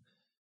game,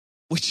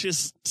 which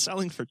is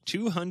selling for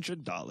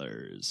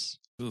 $200.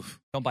 Oof.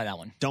 Don't buy that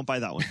one. Don't buy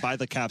that one. Buy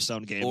the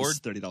Capstone game. Or it's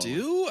 $30.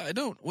 Do I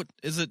don't. What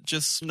is it?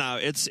 Just no.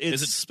 Is it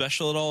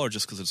special at all, or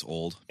just because it's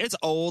old? It's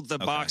old. The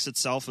box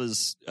itself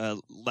is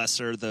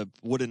lesser. The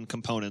wooden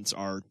components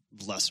are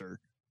lesser.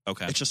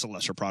 Okay, it's just a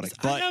lesser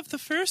product. I have the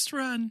first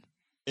run.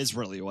 Is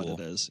really what it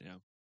is. Yeah.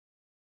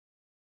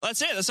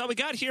 That's it. That's all we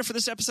got here for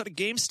this episode of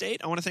Game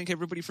State. I want to thank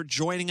everybody for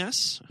joining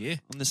us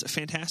on this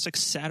fantastic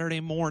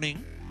Saturday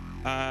morning.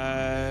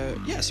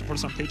 Support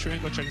us on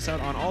Patreon. Go check us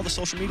out on all the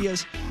social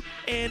medias.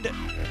 And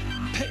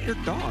pet your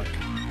dog.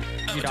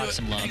 Your dog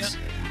some loves.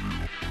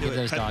 Give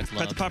those dogs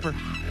love. Pet the pupper.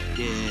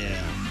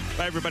 Yeah.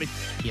 Bye, everybody.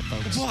 Yeah,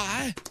 folks.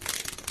 Why?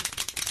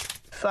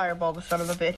 Fireball the son of a bitch.